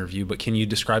this interview, but can you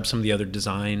describe some of the other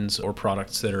designs or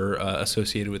products that are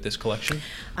associated with this collection?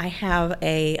 I have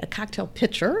a cocktail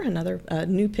pitcher, another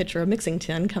new pitcher, a mixing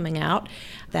tin coming out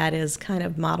that is kind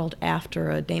of modeled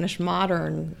after a Danish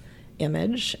modern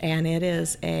image, and it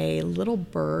is a little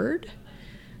bird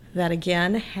that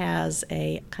again has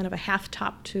a kind of a half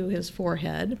top to his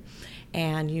forehead,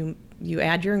 and you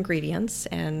add your ingredients,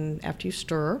 and after you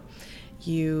stir,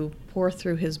 you pour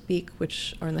through his beak,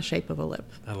 which are in the shape of a lip.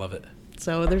 I love it.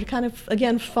 So they're kind of,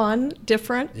 again, fun,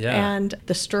 different, and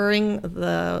the stirring,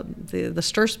 the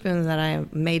stir spoon that I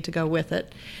made to go with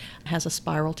it has a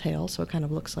spiral tail, so it kind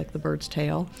of looks like the bird's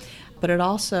tail, but it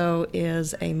also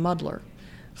is a muddler.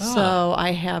 So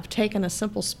I have taken a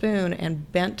simple spoon and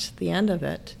bent the end of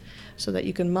it so that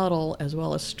you can muddle as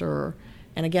well as stir.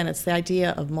 And again, it's the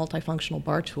idea of multifunctional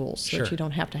bar tools, so that you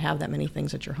don't have to have that many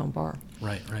things at your home bar.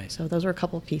 Right. So those are a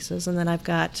couple of pieces. And then I've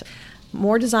got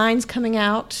more designs coming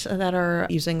out that are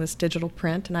using this digital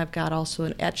print. And I've got also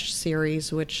an etch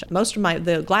series, which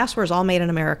the glassware is all made in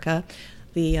America.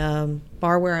 The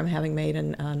barware I'm having made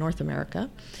in North America.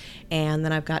 And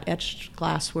then I've got etched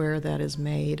glassware that is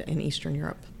made in Eastern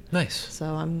Europe. Nice. So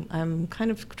I'm kind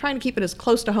of trying to keep it as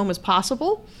close to home as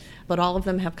possible, but all of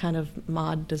them have kind of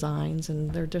mod designs,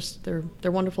 and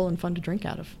they're wonderful and fun to drink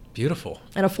out of. Beautiful.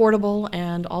 And affordable,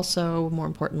 and also, more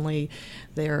importantly,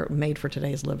 they're made for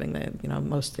today's living.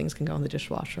 Most things can go in the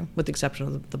dishwasher, with the exception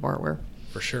of the barware.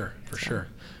 For sure.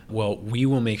 Well, we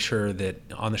will make sure that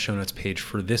on the show notes page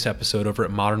for this episode over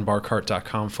at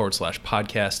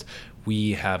modernbarcart.com/podcast,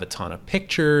 we have a ton of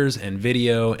pictures and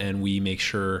video, and we make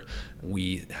sure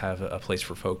we have a place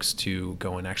for folks to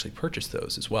go and actually purchase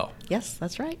those as well. Yes,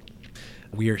 that's right.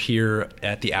 We are here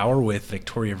at the hour with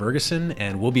Victoria Vergason,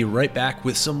 and we'll be right back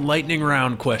with some lightning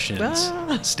round questions.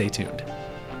 Stay tuned.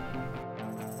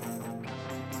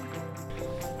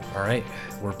 All right,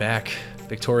 we're back.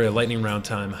 Victoria, lightning round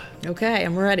time. Okay,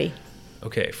 I'm ready.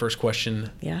 Okay, first question.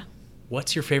 Yeah.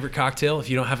 What's your favorite cocktail? If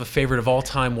you don't have a favorite of all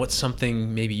time, what's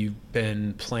something maybe you've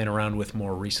been playing around with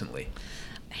more recently?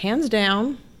 Hands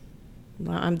down,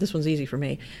 this one's easy for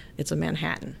me. It's a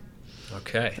Manhattan.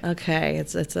 Okay.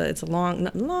 It's a long,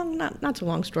 not so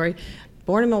long story.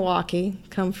 Born in Milwaukee,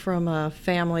 come from a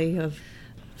family of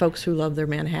folks who love their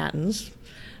Manhattans.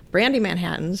 Brandy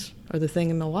Manhattans are the thing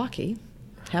in Milwaukee.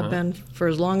 Have been for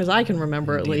as long as I can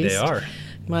remember. Indeed, at least. They are.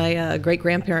 My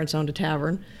great-grandparents owned a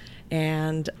tavern,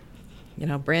 and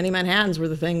Brandy Manhattans were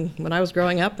the thing when I was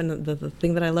growing up, and the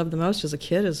thing that I loved the most as a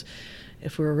kid is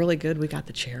if we were really good, we got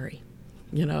the cherry.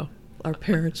 Our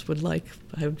parents would I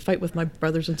would fight with my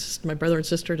brother and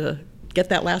sister to get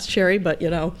that last cherry, but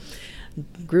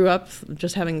grew up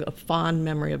just having a fond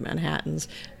memory of Manhattans.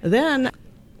 Then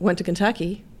went to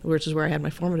Kentucky, which is where I had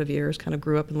my formative years, kind of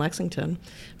grew up in Lexington.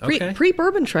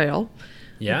 Pre-Bourbon Trail.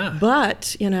 Yeah.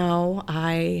 But,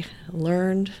 I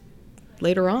learned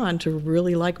later on to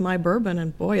really like my bourbon,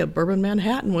 and boy, a bourbon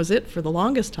Manhattan was it for the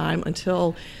longest time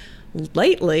until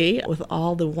lately, with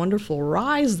all the wonderful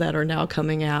ryes that are now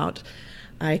coming out,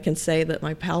 I can say that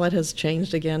my palate has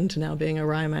changed again to now being a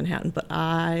rye Manhattan, but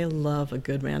I love a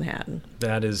good Manhattan.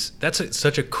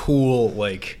 Such a cool,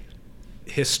 like,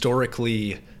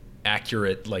 historically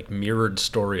accurate, like, mirrored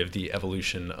story of the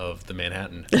evolution of the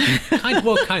Manhattan. Kind of.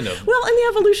 Well, and the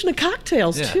evolution of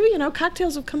cocktails, too. You know,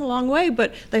 cocktails have come a long way,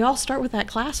 but they all start with that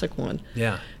classic one.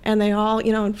 Yeah. And they all,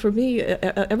 you know, and for me,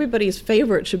 everybody's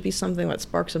favorite should be something that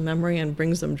sparks a memory and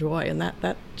brings them joy, and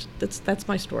that's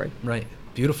my story. Right.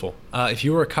 Beautiful. If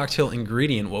you were a cocktail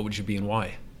ingredient, what would you be and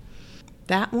why?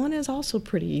 That one is also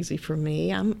pretty easy for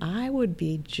me. I would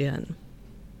be gin.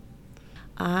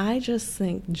 I just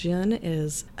think gin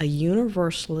is a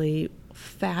universally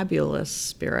fabulous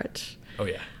spirit. Oh,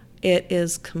 yeah. It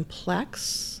is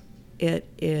complex. It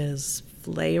is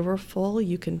flavorful.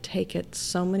 You can take it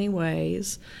so many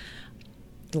ways.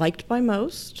 Liked by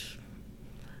most.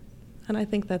 And I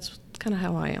think that's kind of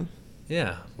how I am.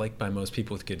 Yeah, liked by most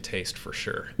people with good taste, for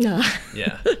sure. Yeah.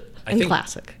 Yeah. I think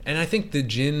classic. And I think the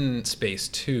gin space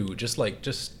too, just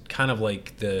kind of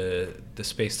like the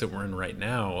space that we're in right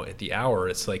now at the hour,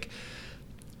 it's like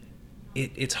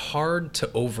it's hard to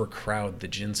overcrowd the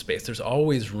gin space. There's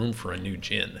always room for a new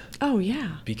gin. Oh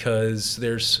yeah. Because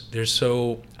there's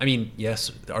so, I mean,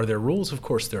 yes, are there rules? Of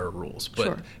course there are rules, but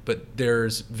Sure. But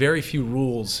there's very few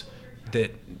rules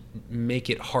that make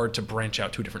it hard to branch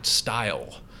out to a different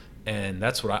style. And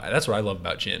that's what I love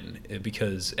about gin,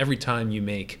 because every time you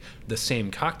make the same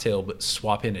cocktail but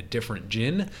swap in a different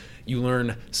gin, you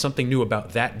learn something new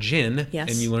about that gin,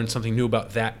 Yes. and you learn something new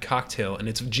about that cocktail.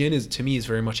 And gin is to me is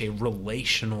very much a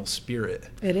relational spirit.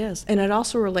 It is. And it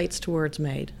also relates to where it's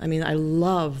made. I mean, I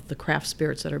love the craft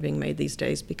spirits that are being made these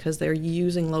days because they're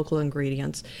using local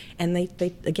ingredients, and they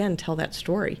again tell that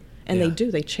story. And Yeah.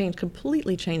 they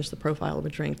completely change the profile of a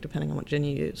drink depending on what gin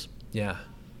you use. Yeah.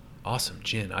 Awesome.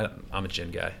 Gin. I'm a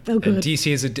gin guy. Oh, good. And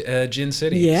DC is a gin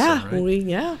city. Yeah, so, right? we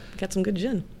got some good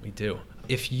gin. We do.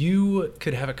 If you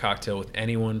could have a cocktail with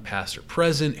anyone, past or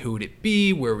present, who would it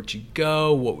be? Where would you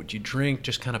go? What would you drink?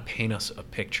 Just kind of paint us a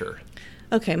picture.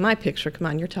 Okay, my picture. Come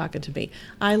on, you're talking to me.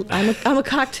 I'm a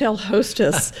cocktail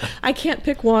hostess. I can't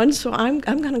pick one, so I'm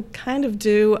going to kind of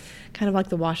do kind of like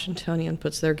the Washingtonian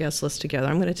puts their guest list together.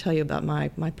 I'm going to tell you about my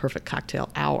perfect cocktail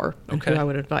hour and who I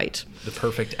would invite. The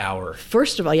perfect hour.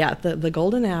 First of all, yeah, the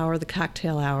golden hour, the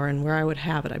cocktail hour, and where I would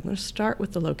have it. I'm going to start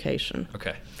with the location.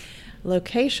 Okay.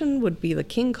 Location would be the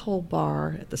King Cole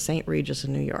Bar at the St. Regis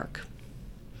in New York.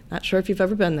 Not sure if you've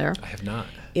ever been there. I have not.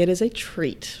 It is a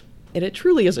treat. It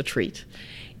truly is a treat.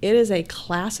 It is a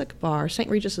classic bar. St.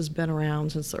 Regis has been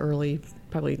around since the early,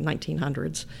 probably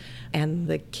 1900s. And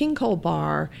the King Cole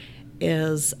Bar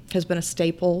has been a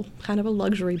staple, kind of a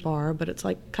luxury bar, but it's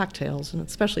like cocktails, and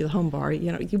especially the home bar.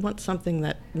 You know, you want something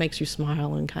that makes you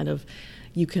smile and kind of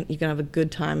you can have a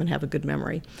good time and have a good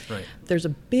memory. Right. There's a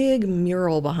big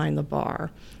mural behind the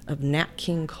bar of Nat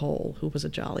King Cole, who was a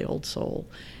jolly old soul.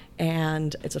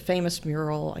 And it's a famous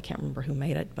mural. I can't remember who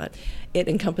made it, but it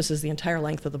encompasses the entire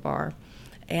length of the bar.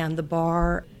 And the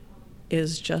bar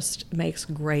makes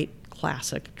great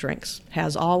classic drinks.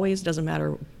 Has always, doesn't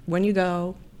matter when you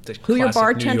go, who your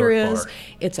bartender is.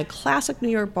 It's a classic New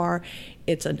York bar.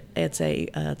 It's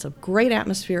a great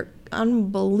atmosphere,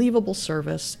 unbelievable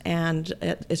service, and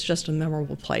it's just a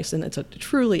memorable place. And it's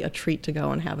truly a treat to go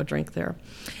and have a drink there.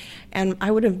 And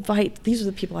I would invite, these are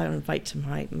the people I would invite to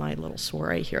my little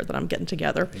soiree here that I'm getting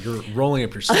together. You're rolling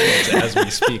up your sleeves as we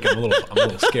speak. I'm a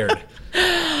little scared.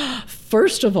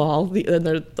 First of all,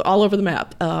 they're all over the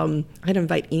map. I'd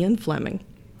invite Ian Fleming.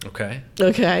 Okay.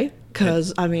 Okay?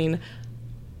 Because, I mean,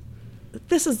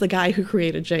 this is the guy who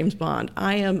created James Bond.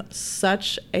 I am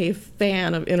such a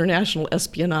fan of international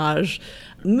espionage,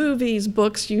 movies,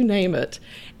 books, you name it.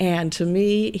 And to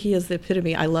me, he is the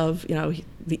epitome. I love,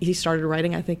 he started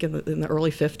writing, I think, in the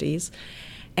early 50s.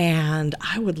 And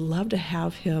I would love to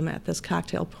have him at this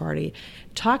cocktail party,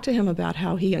 talk to him about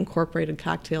how he incorporated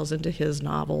cocktails into his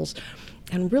novels,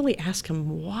 and really ask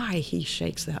him why he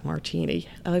shakes that martini.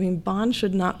 I mean, Bond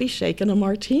should not be shaking a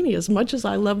martini. As much as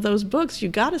I love those books, you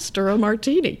got to stir a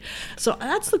martini. So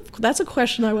that's a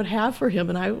question I would have for him,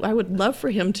 and I would love for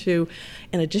him to,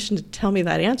 in addition to tell me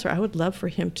that answer, I would love for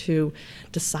him to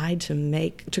decide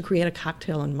to create a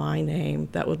cocktail in my name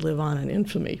that would live on in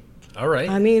infamy. All right.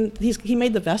 I mean, he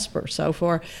made the Vesper, so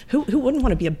for who wouldn't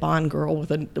want to be a Bond girl with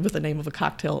the name of a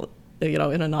cocktail,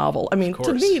 in a novel? I mean,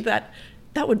 to me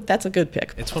that's a good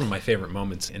pick. It's one of my favorite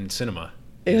moments in cinema.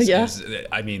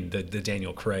 I mean, the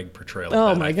Daniel Craig portrayal. Oh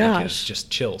of that, my I gosh, think is just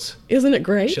chills. Isn't it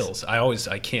great? Chills.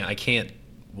 I can't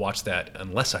watch that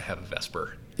unless I have a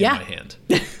Vesper in my hand.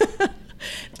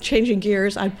 Changing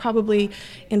gears, I'd probably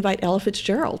invite Ella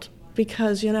Fitzgerald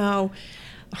because,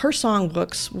 her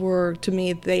songbooks were, to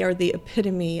me, they are the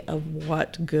epitome of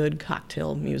what good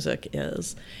cocktail music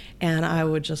is. And I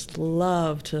would just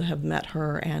love to have met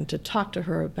her and to talk to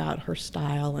her about her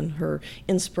style and her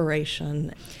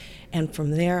inspiration. And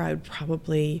from there, I would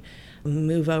probably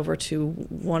move over to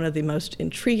one of the most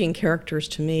intriguing characters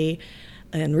to me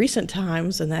in recent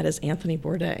times, and that is Anthony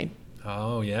Bourdain.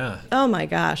 Oh, yeah. Oh, my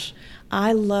gosh.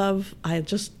 I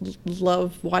just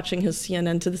love watching his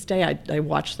CNN to this day. I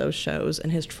watch those shows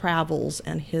and his travels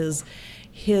and his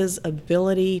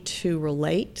ability to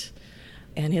relate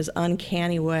and his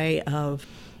uncanny way of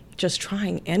just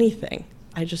trying anything.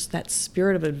 That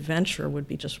spirit of adventure would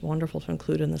be just wonderful to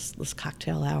include in this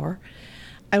cocktail hour.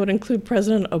 I would include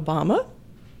President Obama.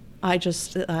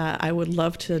 I would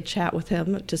love to chat with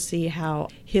him to see how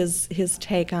his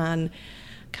take on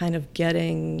kind of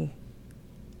getting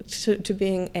to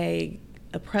being a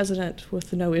president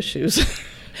with no issues,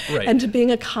 right. And to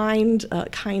being a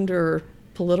kinder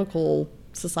political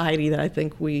society that I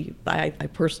think I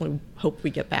personally hope we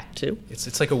get back to.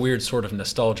 It's like a weird sort of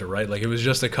nostalgia, right? Like it was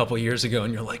just a couple years ago,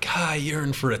 and you're like, I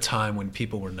yearn for a time when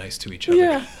people were nice to each other.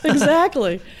 Yeah,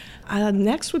 exactly.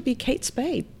 Next would be Kate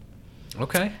Spade.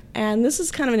 Okay. And this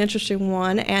is kind of an interesting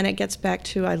one, and it gets back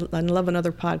to, I love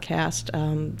another podcast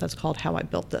that's called How I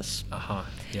Built This. Uh-huh,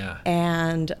 yeah.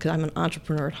 And because I'm an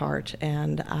entrepreneur at heart,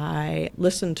 and I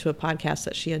listened to a podcast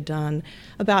that she had done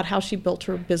about how she built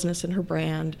her business and her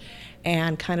brand,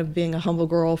 and kind of being a humble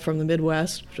girl from the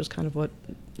Midwest, which is kind of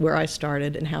where I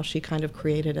started, and how she kind of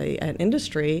created an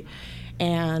industry.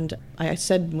 And I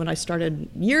said when I started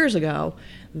years ago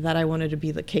that I wanted to be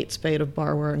the Kate Spade of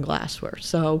barware and glassware.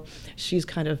 So she's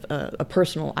kind of a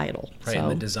personal idol. Right, so,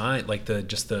 and the design, like the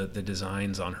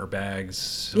designs on her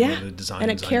bags, yeah, the designs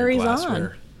and it on carries your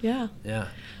glassware. on. Yeah. Yeah.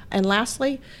 And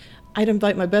lastly, I'd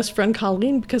invite my best friend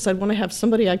Colleen because I'd want to have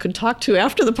somebody I could talk to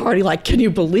after the party. Like, can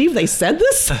you believe they said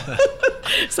this?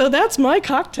 So that's my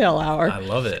cocktail hour. I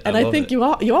love it. And I think you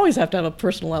always have to have a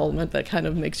personal element that kind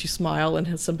of makes you smile and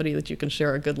has somebody that you can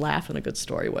share a good laugh and a good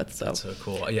story with. So that's so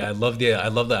cool. Yeah, I love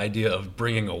the idea of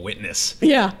bringing a witness.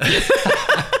 Yeah.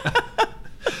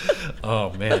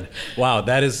 Oh man! Wow,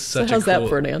 that is such so how's a cool. that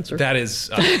for an answer? That is,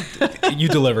 you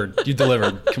delivered. You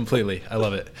delivered completely. I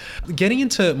love it. Getting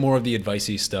into more of the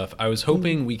advicey stuff, I was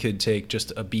hoping we could take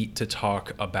just a beat to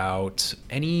talk about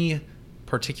any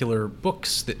particular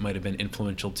books that might have been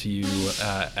influential to you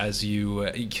because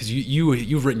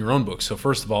you've written your own books. So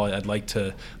first of all, I'd like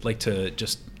to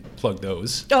just plug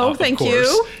those. Oh, thank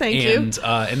you. Thank you.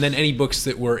 And then any books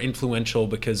that were influential,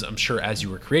 because I'm sure as you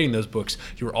were creating those books,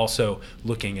 you were also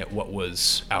looking at what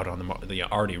was out on the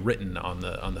already written on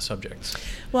the subjects.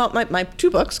 Well, my two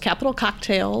books, Capital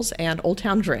Cocktails and Old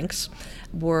Town Drinks,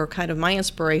 were kind of my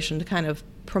inspiration to kind of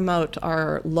promote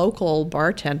our local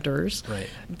bartenders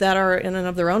that are in and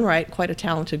of their own right quite a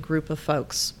talented group of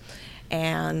folks.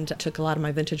 And took a lot of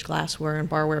my vintage glassware and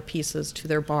barware pieces to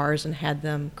their bars and had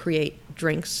them create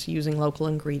drinks using local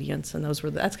ingredients, and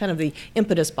that's kind of the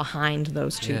impetus behind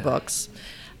those two books.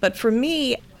 But for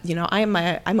me, I'm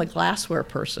a glassware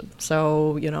person,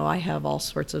 so I have all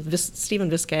sorts of Stephen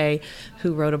Visquet,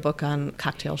 who wrote a book on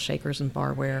cocktail shakers and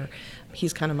barware.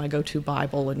 He's kind of my go-to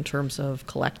Bible in terms of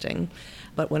collecting.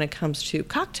 But when it comes to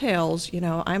cocktails,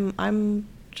 I'm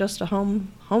just a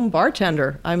home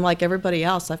bartender. I'm like everybody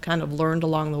else. I've kind of learned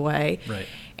along the way. Right.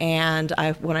 And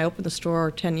when I opened the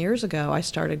store 10 years ago, I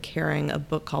started carrying a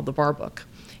book called The Bar Book.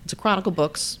 It's a Chronicle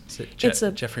Books. Is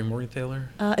it Jeffrey Morgenthaler?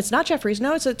 It's not Jeffrey's.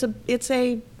 No, it's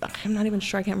a. I'm not even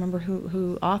sure. I can't remember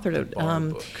who authored it. The Bar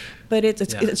Book. But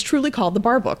it's truly called The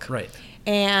Bar Book. Right.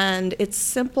 And it's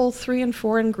simple 3 and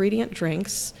 4 ingredient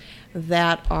drinks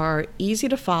that are easy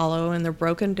to follow, and they're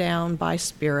broken down by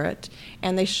spirit,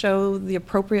 and they show the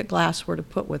appropriate glassware to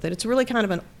put with it. It's really kind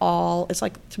of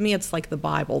to me, it's like the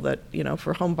Bible that,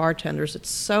 for home bartenders, it's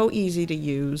so easy to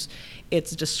use.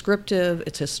 It's descriptive,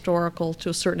 it's historical to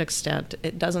a certain extent.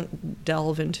 It doesn't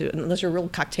delve into, unless you're a real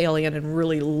cocktailian and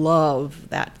really love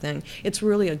that thing, it's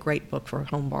really a great book for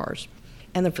home bars.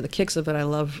 And then for the kicks of it, I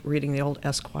love reading the old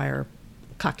Esquire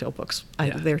cocktail books.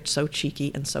 They're so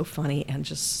cheeky and so funny, and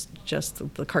just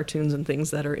the cartoons and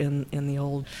things that are in the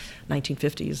old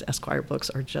 1950s Esquire books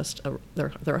are just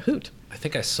they're a hoot. I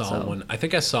think I saw one. I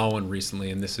think I saw one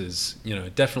recently, and this is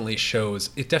it definitely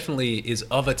is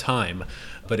of a time,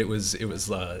 but it was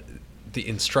the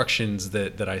instructions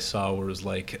that I saw was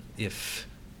like, if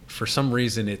for some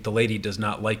reason the lady does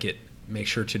not like it, make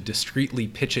sure to discreetly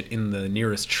pitch it in the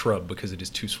nearest shrub because it is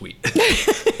too sweet.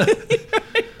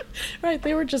 Right,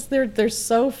 they were they're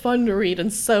so fun to read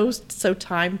and so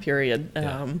time period.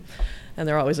 and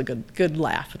they're always a good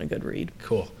laugh and a good read.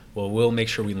 Cool. Well, we'll make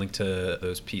sure we link to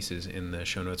those pieces in the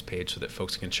show notes page so that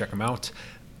folks can check them out.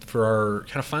 For our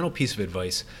kind of final piece of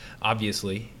advice,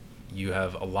 obviously, you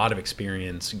have a lot of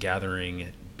experience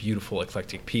gathering beautiful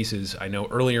eclectic pieces. I know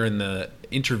earlier in the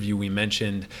interview we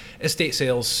mentioned estate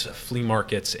sales, flea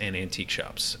markets, and antique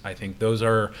shops. I think those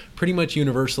are pretty much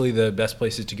universally the best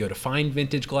places to go to find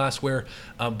vintage glassware.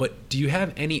 But do you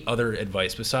have any other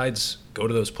advice besides go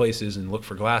to those places and look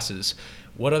for glasses?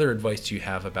 What other advice do you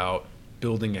have about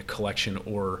building a collection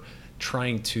or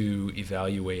trying to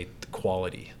evaluate the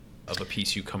quality of a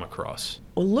piece you come across?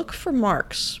 Well, look for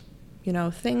marks.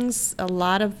 Things, a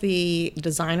lot of the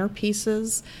designer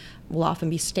pieces will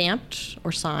often be stamped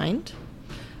or signed.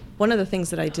 One of the things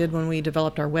that I did when we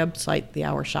developed our website,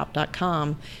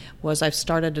 thehourshop.com, was I've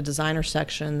started a designer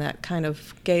section that kind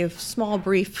of gave small,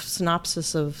 brief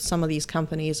synopsis of some of these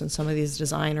companies and some of these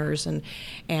designers. And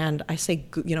I say,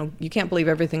 you can't believe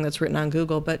everything that's written on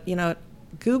Google, but,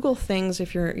 Google things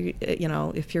if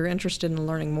you're interested in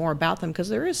learning more about them, because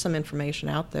there is some information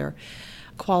out there.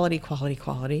 Quality.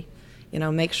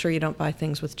 Make sure you don't buy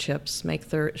things with chips. Make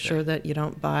sure that you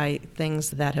don't buy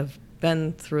things that have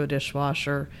been through a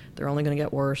dishwasher. They're only going to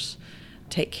get worse.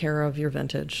 Take care of your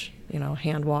vintage.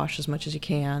 Hand wash as much as you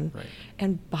can. Right.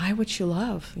 And buy what you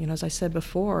love. As I said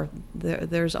before,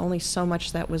 there's only so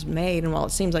much that was made. And while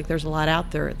it seems like there's a lot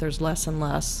out there, there's less and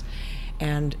less.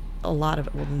 And a lot of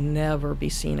it will never be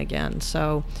seen again.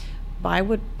 So buy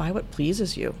what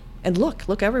pleases you. And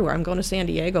look everywhere. I'm going to San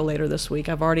Diego later this week.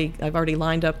 I've already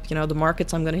lined up, the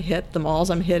markets I'm going to hit, the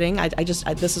malls I'm hitting.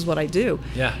 This is what I do.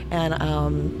 Yeah.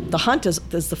 And the hunt is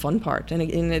the fun part. And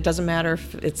it doesn't matter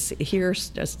if it's here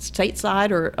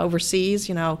stateside or overseas.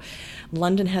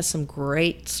 London has some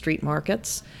great street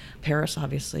markets. Paris,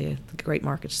 obviously, great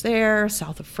markets there.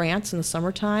 South of France in the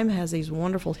summertime has these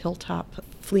wonderful hilltop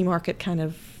flea market kind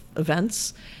of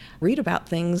events. Read about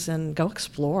things and go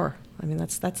explore.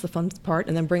 That's the fun part,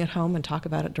 and then bring it home and talk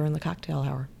about it during the cocktail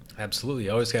hour. Absolutely.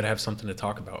 You always got to have something to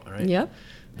talk about, right? Yep.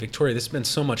 Victoria, this has been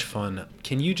so much fun.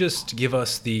 Can you just give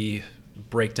us the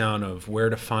breakdown of where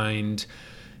to find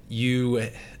you,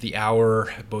 the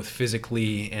Hour, both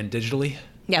physically and digitally?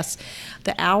 Yes.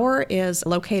 The Hour is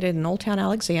located in Old Town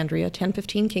Alexandria,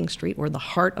 1015 King Street. We're the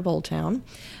heart of Old Town.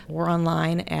 We're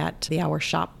online at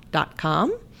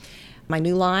thehourshop.com. My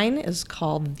new line is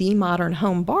called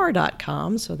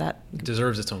themodernhomebar.com, so that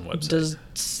deserves its own website.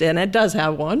 And it does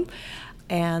have one.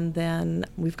 And then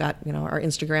we've got, our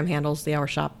Instagram handles, The Hour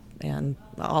Shop, and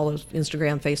all those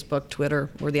Instagram, Facebook, Twitter.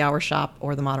 We're The Hour Shop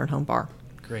or The Modern Home Bar.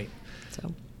 Great.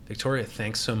 So, Victoria,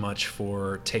 thanks so much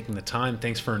for taking the time.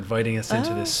 Thanks for inviting us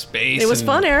into this space. It was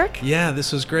fun, Eric. Yeah,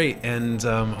 this was great. And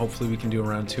hopefully we can do a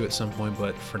round 2 at some point.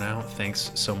 But for now,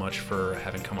 thanks so much for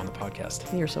having come on the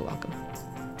podcast. You're so welcome.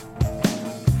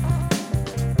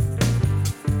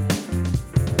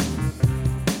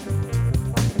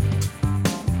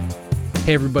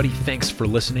 Hey everybody, thanks for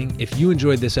listening. If you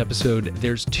enjoyed this episode,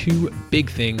 there's 2 big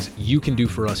things you can do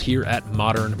for us here at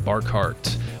Modern Bar Cart.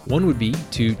 One would be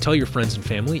to tell your friends and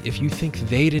family if you think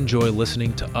they'd enjoy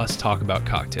listening to us talk about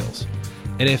cocktails.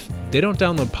 And if they don't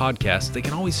download podcasts, they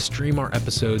can always stream our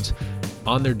episodes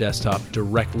on their desktop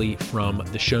directly from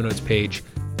the show notes page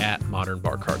at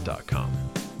modernbarcart.com.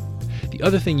 The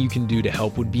other thing you can do to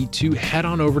help would be to head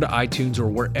on over to iTunes or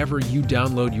wherever you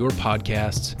download your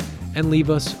podcasts and leave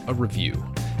us a review.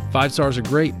 5 stars are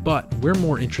great, but we're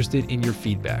more interested in your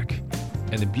feedback.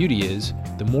 And the beauty is,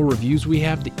 the more reviews we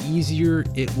have, the easier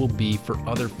it will be for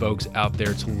other folks out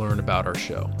there to learn about our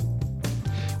show.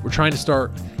 We're trying to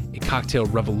start a cocktail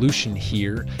revolution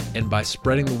here, and by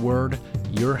spreading the word,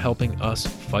 you're helping us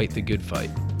fight the good fight.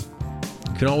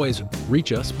 You can always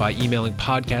reach us by emailing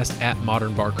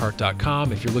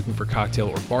podcast@modernbarcart.com if you're looking for cocktail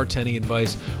or bartending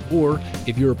advice, or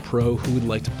if you're a pro who would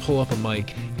like to pull up a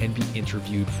mic and be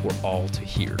interviewed for all to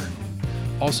hear.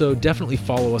 Also, definitely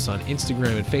follow us on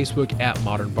Instagram and Facebook at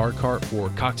Modern Bar Cart for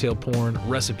cocktail porn,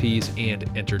 recipes, and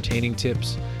entertaining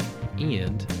tips.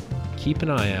 And keep an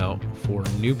eye out for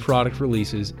new product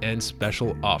releases and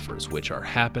special offers, which are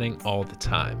happening all the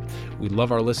time. We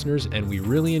love our listeners, and we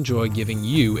really enjoy giving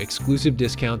you exclusive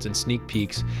discounts and sneak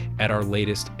peeks at our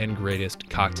latest and greatest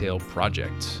cocktail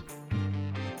projects.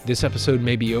 This episode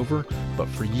may be over, but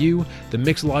for you, the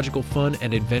mixological fun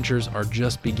and adventures are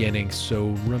just beginning, so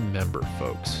remember,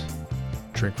 folks,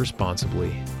 drink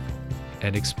responsibly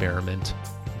and experiment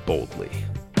boldly.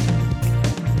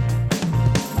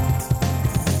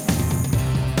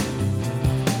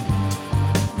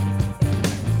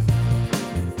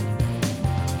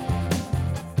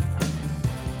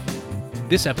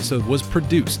 This episode was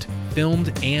produced,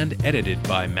 filmed, and edited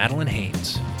by Madeline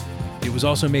Haynes. It It was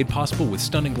also made possible with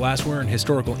stunning glassware and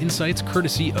historical insights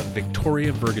courtesy of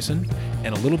Victoria Vergason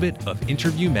and a little bit of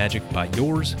interview magic by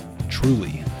yours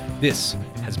truly. This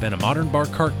has been a Modern Bar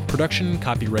Cart production,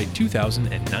 copyright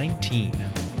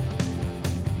 2019.